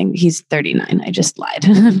he's listening. He's 39. I just lied,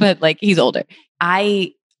 but he's older.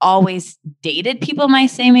 I always dated people my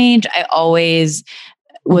same age. I always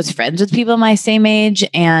was friends with people my same age.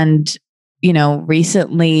 And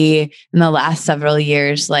recently in the last several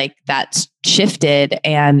years, like that's shifted.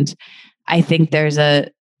 And I think there's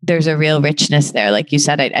a real richness there. Like you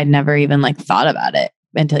said, I'd never even like thought about it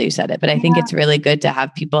until you said it, but I think it's really good to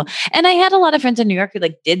have people. And I had a lot of friends in New York who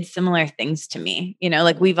like did similar things to me,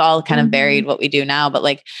 like we've all kind of buried what we do now, but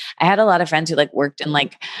like I had a lot of friends who like worked in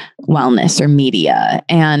like wellness or media,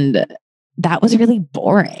 and that was really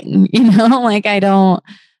boring, like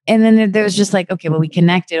and then there was just like, okay, well, we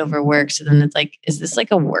connected over work. So then it's like, is this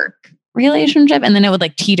like a work relationship? And then it would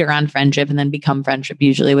like teeter on friendship and then become friendship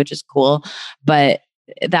usually, which is cool. But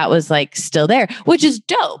that was like still there, which is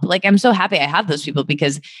dope. Like, I'm so happy I have those people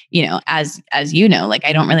because, as like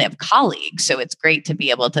I don't really have colleagues. So it's great to be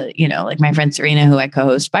able to, like my friend Serena, who I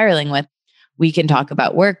co-host Spiraling with, we can talk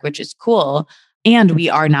about work, which is cool. And we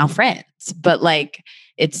are now friends, but like,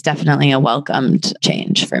 it's definitely a welcomed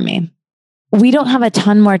change for me. We don't have a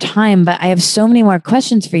ton more time, but I have so many more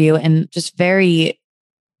questions for you and just very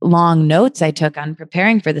long notes I took on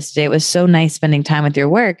preparing for this today. It was so nice spending time with your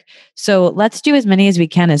work. So let's do as many as we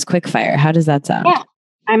can as quick fire. How does that sound? Yeah,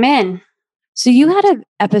 I'm in. So you had an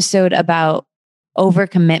episode about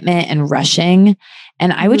overcommitment and rushing.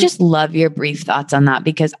 And I would just love your brief thoughts on that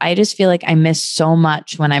because I just feel like I miss so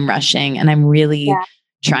much when I'm rushing and I'm really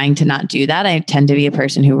trying to not do that. I tend to be a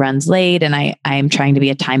person who runs late and I'm trying to be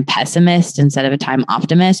a time pessimist instead of a time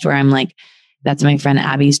optimist where I'm like, that's my friend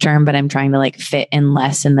Abby's term, but I'm trying to like fit in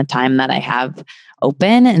less in the time that I have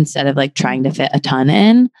open instead of like trying to fit a ton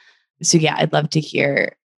in. So yeah, I'd love to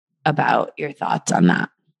hear about your thoughts on that.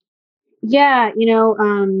 Yeah,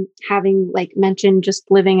 having like mentioned just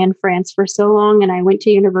living in France for so long, and I went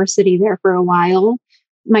to university there for a while.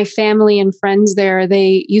 My family and friends there,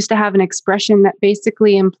 they used to have an expression that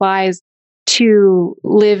basically implies to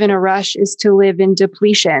live in a rush is to live in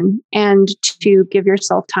depletion, and to give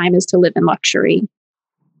yourself time is to live in luxury.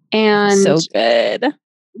 And so good.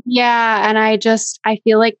 Yeah. And I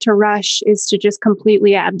feel like to rush is to just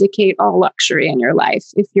completely abdicate all luxury in your life.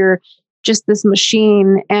 If you're just this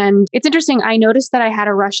machine. And it's interesting. I noticed that I had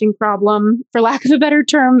a rushing problem, for lack of a better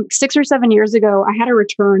term, 6 or 7 years ago. I had a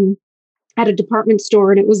return at a department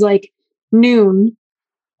store and it was like noon.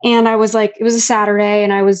 And I was like, it was a Saturday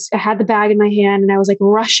and I had the bag in my hand and I was like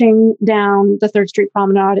rushing down the 3rd Street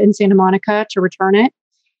Promenade in Santa Monica to return it.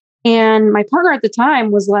 And my partner at the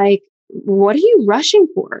time was like, what are you rushing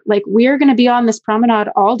for? Like, we're going to be on this promenade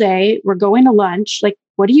all day. We're going to lunch. Like,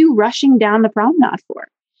 what are you rushing down the promenade for?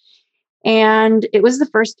 And it was the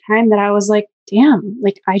first time that I was like, damn,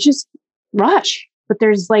 like I just rush, but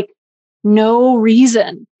there's like no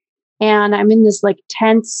reason. And I'm in this like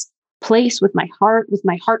tense place with my heart, with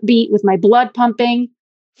my heartbeat, with my blood pumping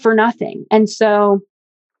for nothing. And so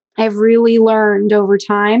I've really learned over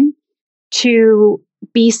time to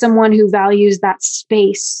be someone who values that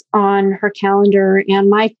space on her calendar and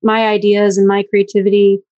my ideas and my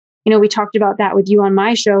creativity. We talked about that with you on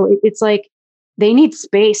my show. It's like they need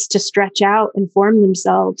space to stretch out and form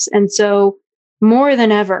themselves. And so more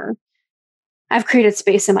than ever, I've created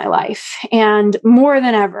space in my life. And more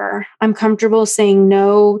than ever, I'm comfortable saying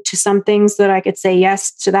no to some things so that I could say yes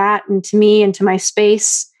to that and to me and to my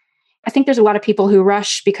space. I think there's a lot of people who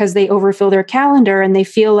rush because they overfill their calendar and they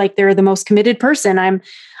feel like they're the most committed person. I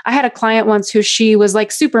had a client once who she was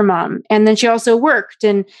like super mom, and then she also worked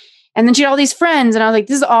and then she had all these friends, and I was like,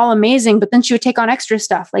 this is all amazing. But then she would take on extra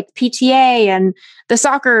stuff like PTA and the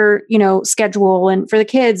soccer, schedule and for the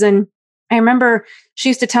kids. And I remember she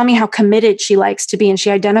used to tell me how committed she likes to be, and she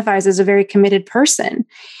identifies as a very committed person.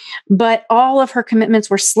 But all of her commitments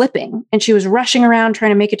were slipping and she was rushing around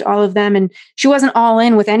trying to make it to all of them. And she wasn't all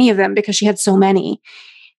in with any of them because she had so many.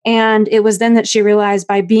 And it was then that she realized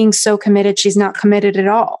by being so committed, she's not committed at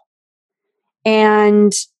all.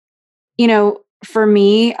 And, for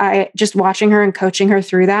me, I just watching her and coaching her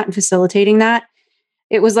through that and facilitating that,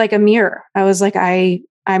 it was like a mirror. I was like,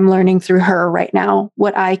 I'm learning through her right now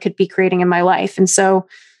what I could be creating in my life. And so,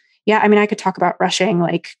 yeah, I mean, I could talk about rushing.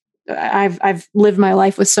 Like I've lived my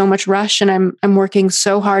life with so much rush and I'm working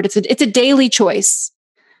so hard. It's a daily choice.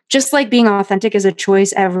 Just like being authentic is a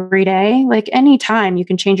choice every day. Like anytime you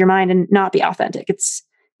can change your mind and not be authentic. It's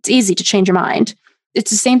easy to change your mind. It's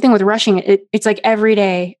the same thing with rushing. It's like every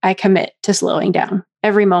day I commit to slowing down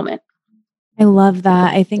every moment. I love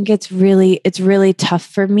that. I think it's really tough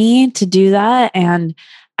for me to do that. And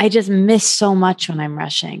I just miss so much when I'm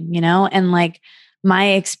rushing, and like my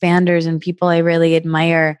expanders and people I really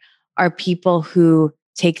admire are people who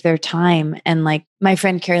take their time. And like my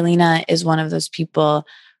friend Carolina is one of those people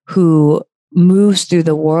who moves through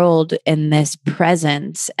the world in this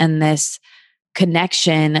presence and this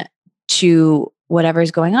connection to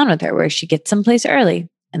whatever's going on with her, where she gets someplace early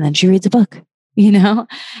And then she reads a book, you know?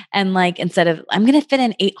 And like, instead of, I'm going to fit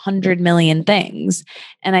in 800 million things.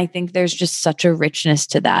 And I think there's just such a richness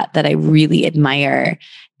to that that I really admire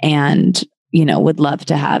and, would love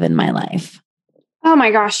to have in my life. Oh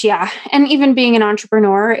my gosh, yeah. And even being an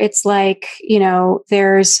entrepreneur, it's like,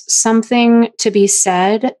 there's something to be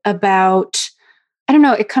said about, I don't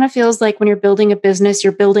know, it kind of feels like when you're building a business,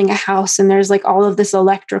 you're building a house and there's like all of this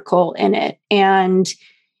electrical in it. And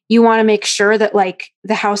you want to make sure that like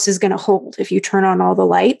the house is going to hold if you turn on all the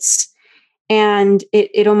lights. And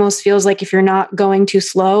it almost feels like if you're not going too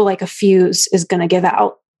slow, like a fuse is going to give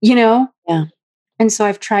out, Yeah. And so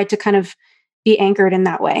I've tried to kind of be anchored in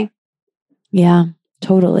that way. Yeah,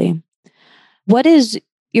 totally. What is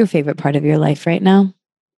your favorite part of your life right now?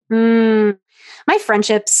 My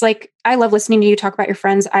friendships. Like, I love listening to you talk about your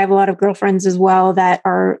friends. I have a lot of girlfriends as well that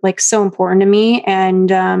are like so important to me.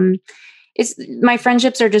 And it's my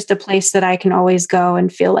friendships are just a place that I can always go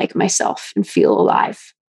and feel like myself and feel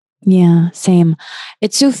alive. Yeah, same.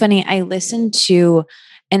 It's so funny. I listened to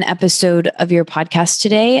an episode of your podcast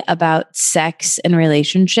today about sex and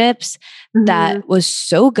relationships that was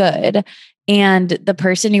so good. And the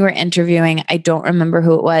person you were interviewing, I don't remember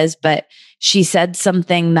who it was, but she said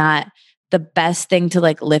something that the best thing to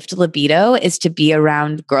like lift libido is to be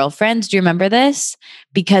around girlfriends. Do you remember this?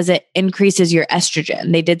 Because it increases your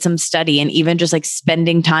estrogen. They did some study, and even just like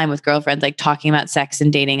spending time with girlfriends, like talking about sex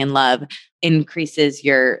and dating and love, increases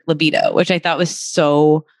your libido, which I thought was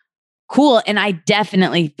so cool. And I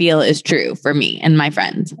definitely feel is true for me and my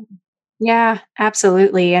friends. Yeah,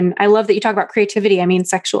 absolutely. And I love that you talk about creativity. I mean,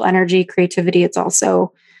 sexual energy, creativity, it's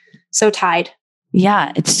also so tied.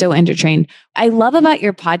 Yeah, it's so intertrained. I love about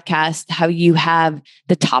your podcast how you have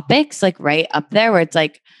the topics like right up there where it's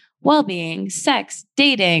like well-being, sex,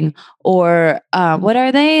 dating, or what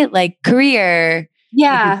are they? Like career.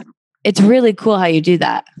 Yeah. Like it's really cool how you do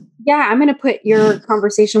that. Yeah, I'm going to put your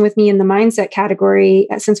conversation with me in the mindset category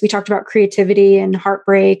since we talked about creativity and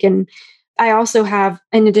heartbreak. And I also have,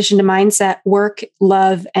 in addition to mindset, work,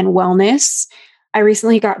 love, and wellness. I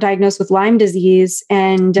recently got diagnosed with Lyme disease.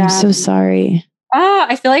 And I'm so sorry.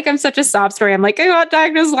 I feel like I'm such a sob story. I'm like, I got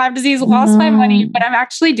diagnosed with Lyme disease, lost my money, but I'm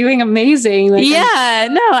actually doing amazing. Like,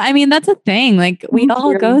 I mean, that's a thing. Like we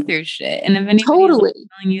all go through shit. And if anybody's totally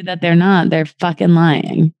telling you that they're not, they're fucking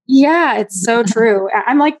lying. Yeah, it's so true.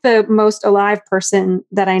 I'm like the most alive person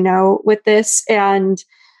that I know with this. And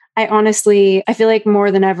I feel like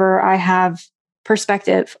more than ever, I have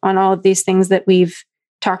perspective on all of these things that we've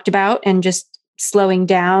talked about and just slowing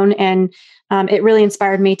down. And it really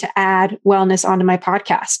inspired me to add wellness onto my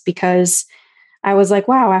podcast because I was like,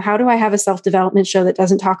 wow, how do I have a self-development show that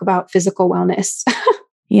doesn't talk about physical wellness?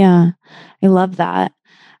 Yeah, I love that.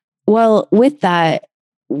 Well, with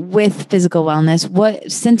physical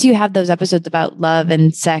wellness, since you have those episodes about love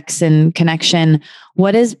and sex and connection,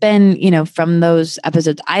 what has been, from those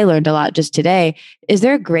episodes, I learned a lot just today. Is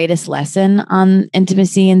there a greatest lesson on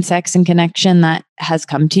intimacy and sex and connection that has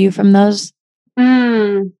come to you from those?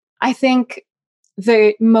 I think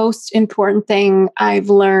the most important thing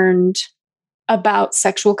I've learned about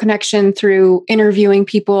sexual connection through interviewing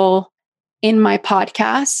people in my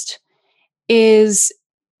podcast is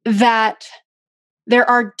that there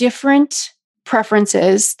are different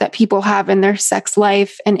preferences that people have in their sex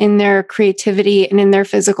life and in their creativity and in their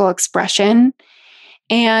physical expression.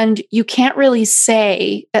 And you can't really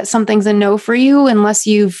say that something's a no for you unless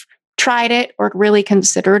you've tried it or really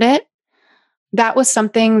considered it. That was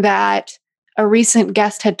something that a recent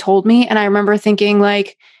guest had told me. And I remember thinking,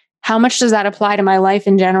 like, how much does that apply to my life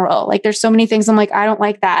in general? Like, there's so many things I'm like, I don't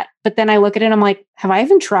like that. But then I look at it and I'm like, have I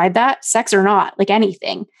even tried that? Sex or not? Like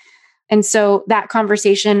anything. And so that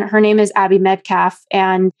conversation, her name is Abby Metcalf.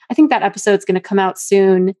 And I think that episode's going to come out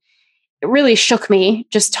soon. It really shook me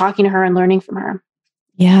just talking to her and learning from her.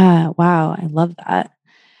 Yeah. Wow. I love that.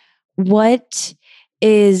 What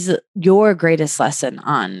is your greatest lesson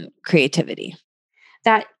on creativity?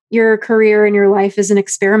 That your career and your life is an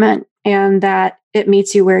experiment and that it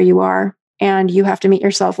meets you where you are and you have to meet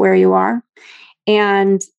yourself where you are.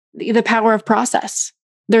 And the power of process.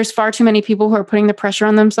 There's far too many people who are putting the pressure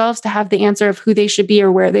on themselves to have the answer of who they should be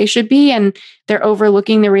or where they should be. And they're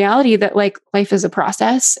overlooking the reality that like life is a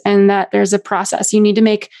process and that there's a process. You need to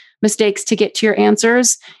make mistakes to get to your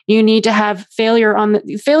answers. You need to have failure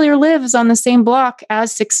lives on the same block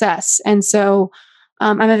as success. And so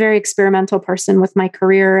I'm a very experimental person with my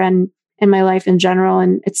career and in my life in general.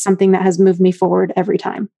 And it's something that has moved me forward every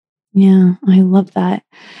time. Yeah, I love that.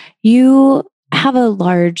 You have a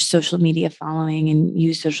large social media following and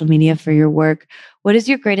use social media for your work. What is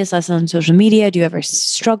your greatest lesson on social media? Do you ever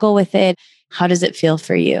struggle with it? How does it feel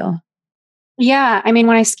for you? Yeah. I mean,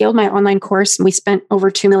 when I scaled my online course, we spent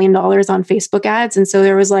over $2 million on Facebook ads. And so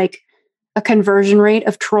there was like a conversion rate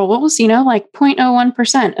of trolls, like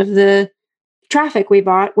 0.01% of the traffic we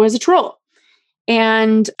bought was a troll.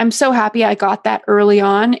 And I'm so happy I got that early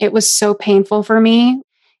on. It was so painful for me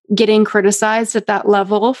getting criticized at that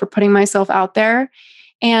level for putting myself out there.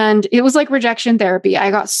 And it was like rejection therapy.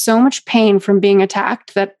 I got so much pain from being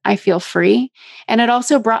attacked that I feel free. And it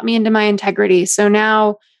also brought me into my integrity. So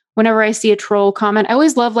now, whenever I see a troll comment, I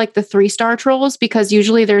always love like the 3-star trolls because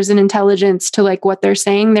usually there's an intelligence to like what they're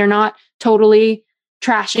saying. They're not totally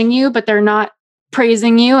trashing you, but they're not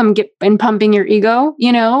praising you and pumping your ego,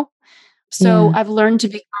 So I've learned to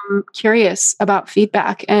become curious about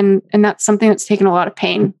feedback. And that's something that's taken a lot of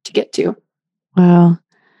pain to get to. Wow.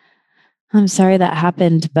 I'm sorry that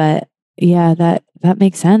happened, but yeah, that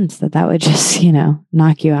makes sense that would just,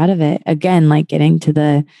 knock you out of it. Again, like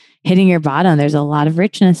hitting your bottom, there's a lot of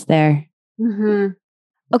richness there. Mm-hmm.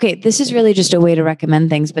 Okay, this is really just a way to recommend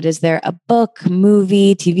things, but is there a book,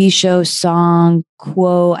 movie, TV show, song,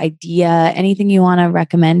 quote, idea, anything you want to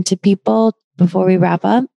recommend to people before we wrap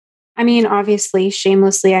up? I mean, obviously,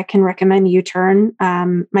 shamelessly, I can recommend U-Turn,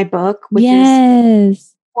 my book, which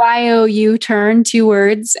is YOU-Turn, 2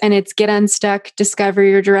 words, and it's Get Unstuck, Discover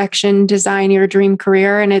Your Direction, Design Your Dream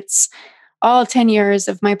Career. And it's all 10 years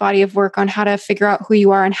of my body of work on how to figure out who you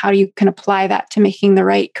are and how you can apply that to making the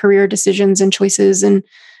right career decisions and choices and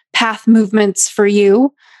path movements for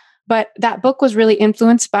you. But that book was really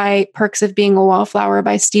influenced by Perks of Being a Wallflower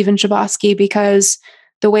by Stephen Chbosky because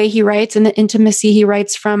the way he writes and the intimacy he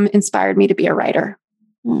writes from inspired me to be a writer.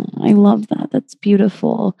 I love that. That's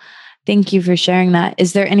beautiful. Thank you for sharing that.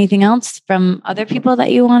 Is there anything else from other people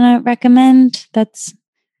that you want to recommend that's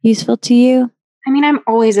useful to you? I mean, I'm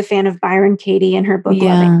always a fan of Byron Katie and her book,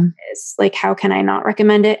 Loving Is. Like, how can I not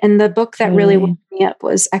recommend it? And the book that really woke me up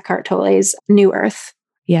was Eckhart Tolle's New Earth.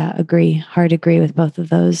 Yeah, agree. Hard agree with both of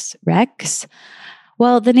those recs.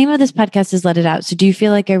 Well, the name of this podcast is Let It Out. So do you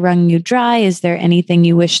feel like I wrung you dry? Is there anything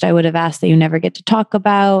you wished I would have asked that you never get to talk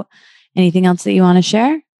about? Anything else that you want to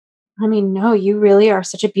share? I mean, no, you really are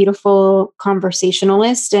such a beautiful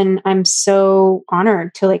conversationalist. And I'm so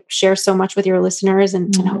honored to like share so much with your listeners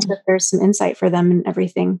and hope that there's some insight for them and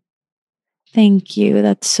everything. Thank you.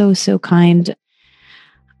 That's so, so kind.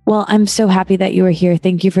 Well, I'm so happy that you were here.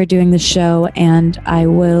 Thank you for doing the show. And I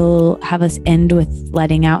will have us end with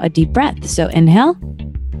letting out a deep breath. So inhale,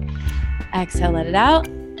 exhale, let it out.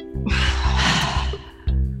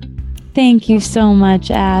 Thank you so much,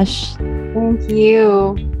 Ash. Thank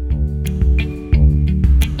you.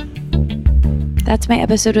 That's my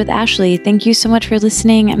episode with Ashley. Thank you so much for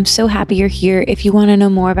listening. I'm so happy you're here. If you want to know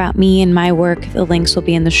more about me and my work, the links will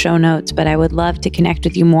be in the show notes, but I would love to connect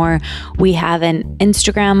with you more. We have an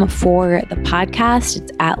Instagram for the podcast.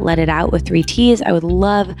 It's at Let It Out with 3 T's. I would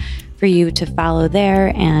love for you to follow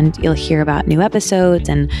there, and you'll hear about new episodes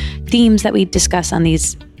and themes that we discuss on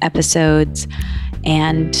these episodes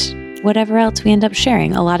and whatever else we end up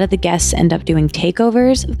sharing. A lot of the guests end up doing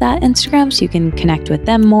takeovers of that Instagram, so you can connect with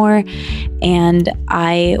them more. And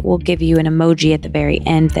I will give you an emoji at the very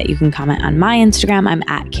end that you can comment on my Instagram. I'm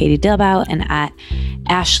at Katie Dilbout and at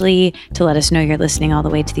Ashley to let us know you're listening all the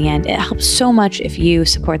way to the end. It helps so much if you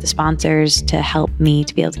support the sponsors to help me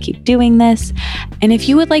to be able to keep doing this. And if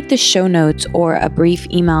you would like the show notes or a brief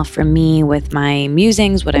email from me with my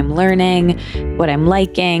musings, what I'm learning, what I'm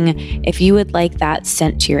liking, if you would like that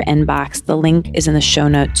sent to your inbox, the link is in the show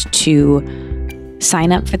notes to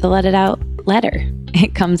sign up for the Let It Out letter.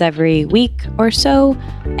 It comes every week or so,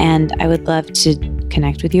 and I would love to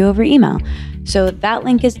connect with you over email. So that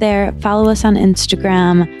link is there. Follow us on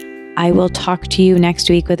Instagram. I will talk to you next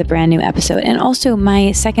week with a brand new episode. And also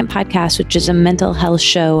my second podcast, which is a mental health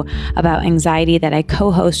show about anxiety that I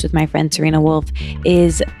co-host with my friend Serena Wolf,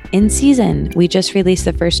 is in season. We just released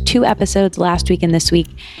the first 2 episodes last week and this week,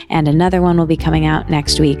 and another one will be coming out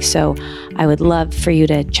next week. So I would love for you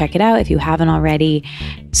to check it out if you haven't already.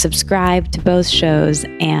 Subscribe to both shows,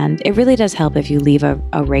 and it really does help if you leave a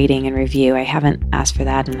rating and review. I haven't asked for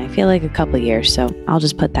that in I feel like a couple of years, so I'll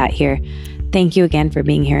just put that here. Thank you again for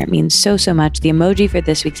being here. It means so, so much. The emoji for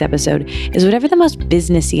this week's episode is whatever the most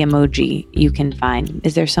businessy emoji you can find.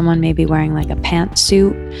 Is there someone maybe wearing like a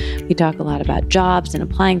pantsuit? We talk a lot about jobs and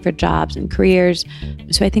applying for jobs and careers.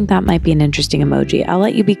 So I think that might be an interesting emoji. I'll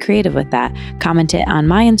let you be creative with that. Comment it on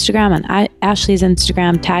my Instagram, on Ashley's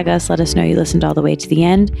Instagram. Tag us. Let us know you listened all the way to the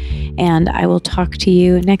end. And I will talk to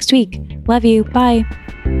you next week. Love you. Bye.